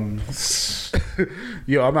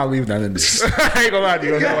 Yo, I'm not leaving that in there. I ain't gonna lie to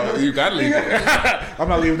you. You gotta leave it. I'm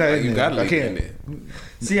not leaving that in there. You gotta leave I it in can't. there.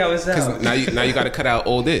 See how it's out. Now you gotta cut out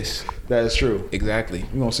all this. That is true. Exactly.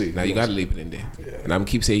 We gonna see. Now you gotta leave it in there. Yeah. And I'm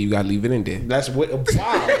keep saying you gotta leave it in there. That's wild.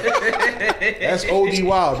 That's OD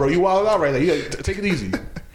wild, bro. You wild out right now. You gotta take it easy.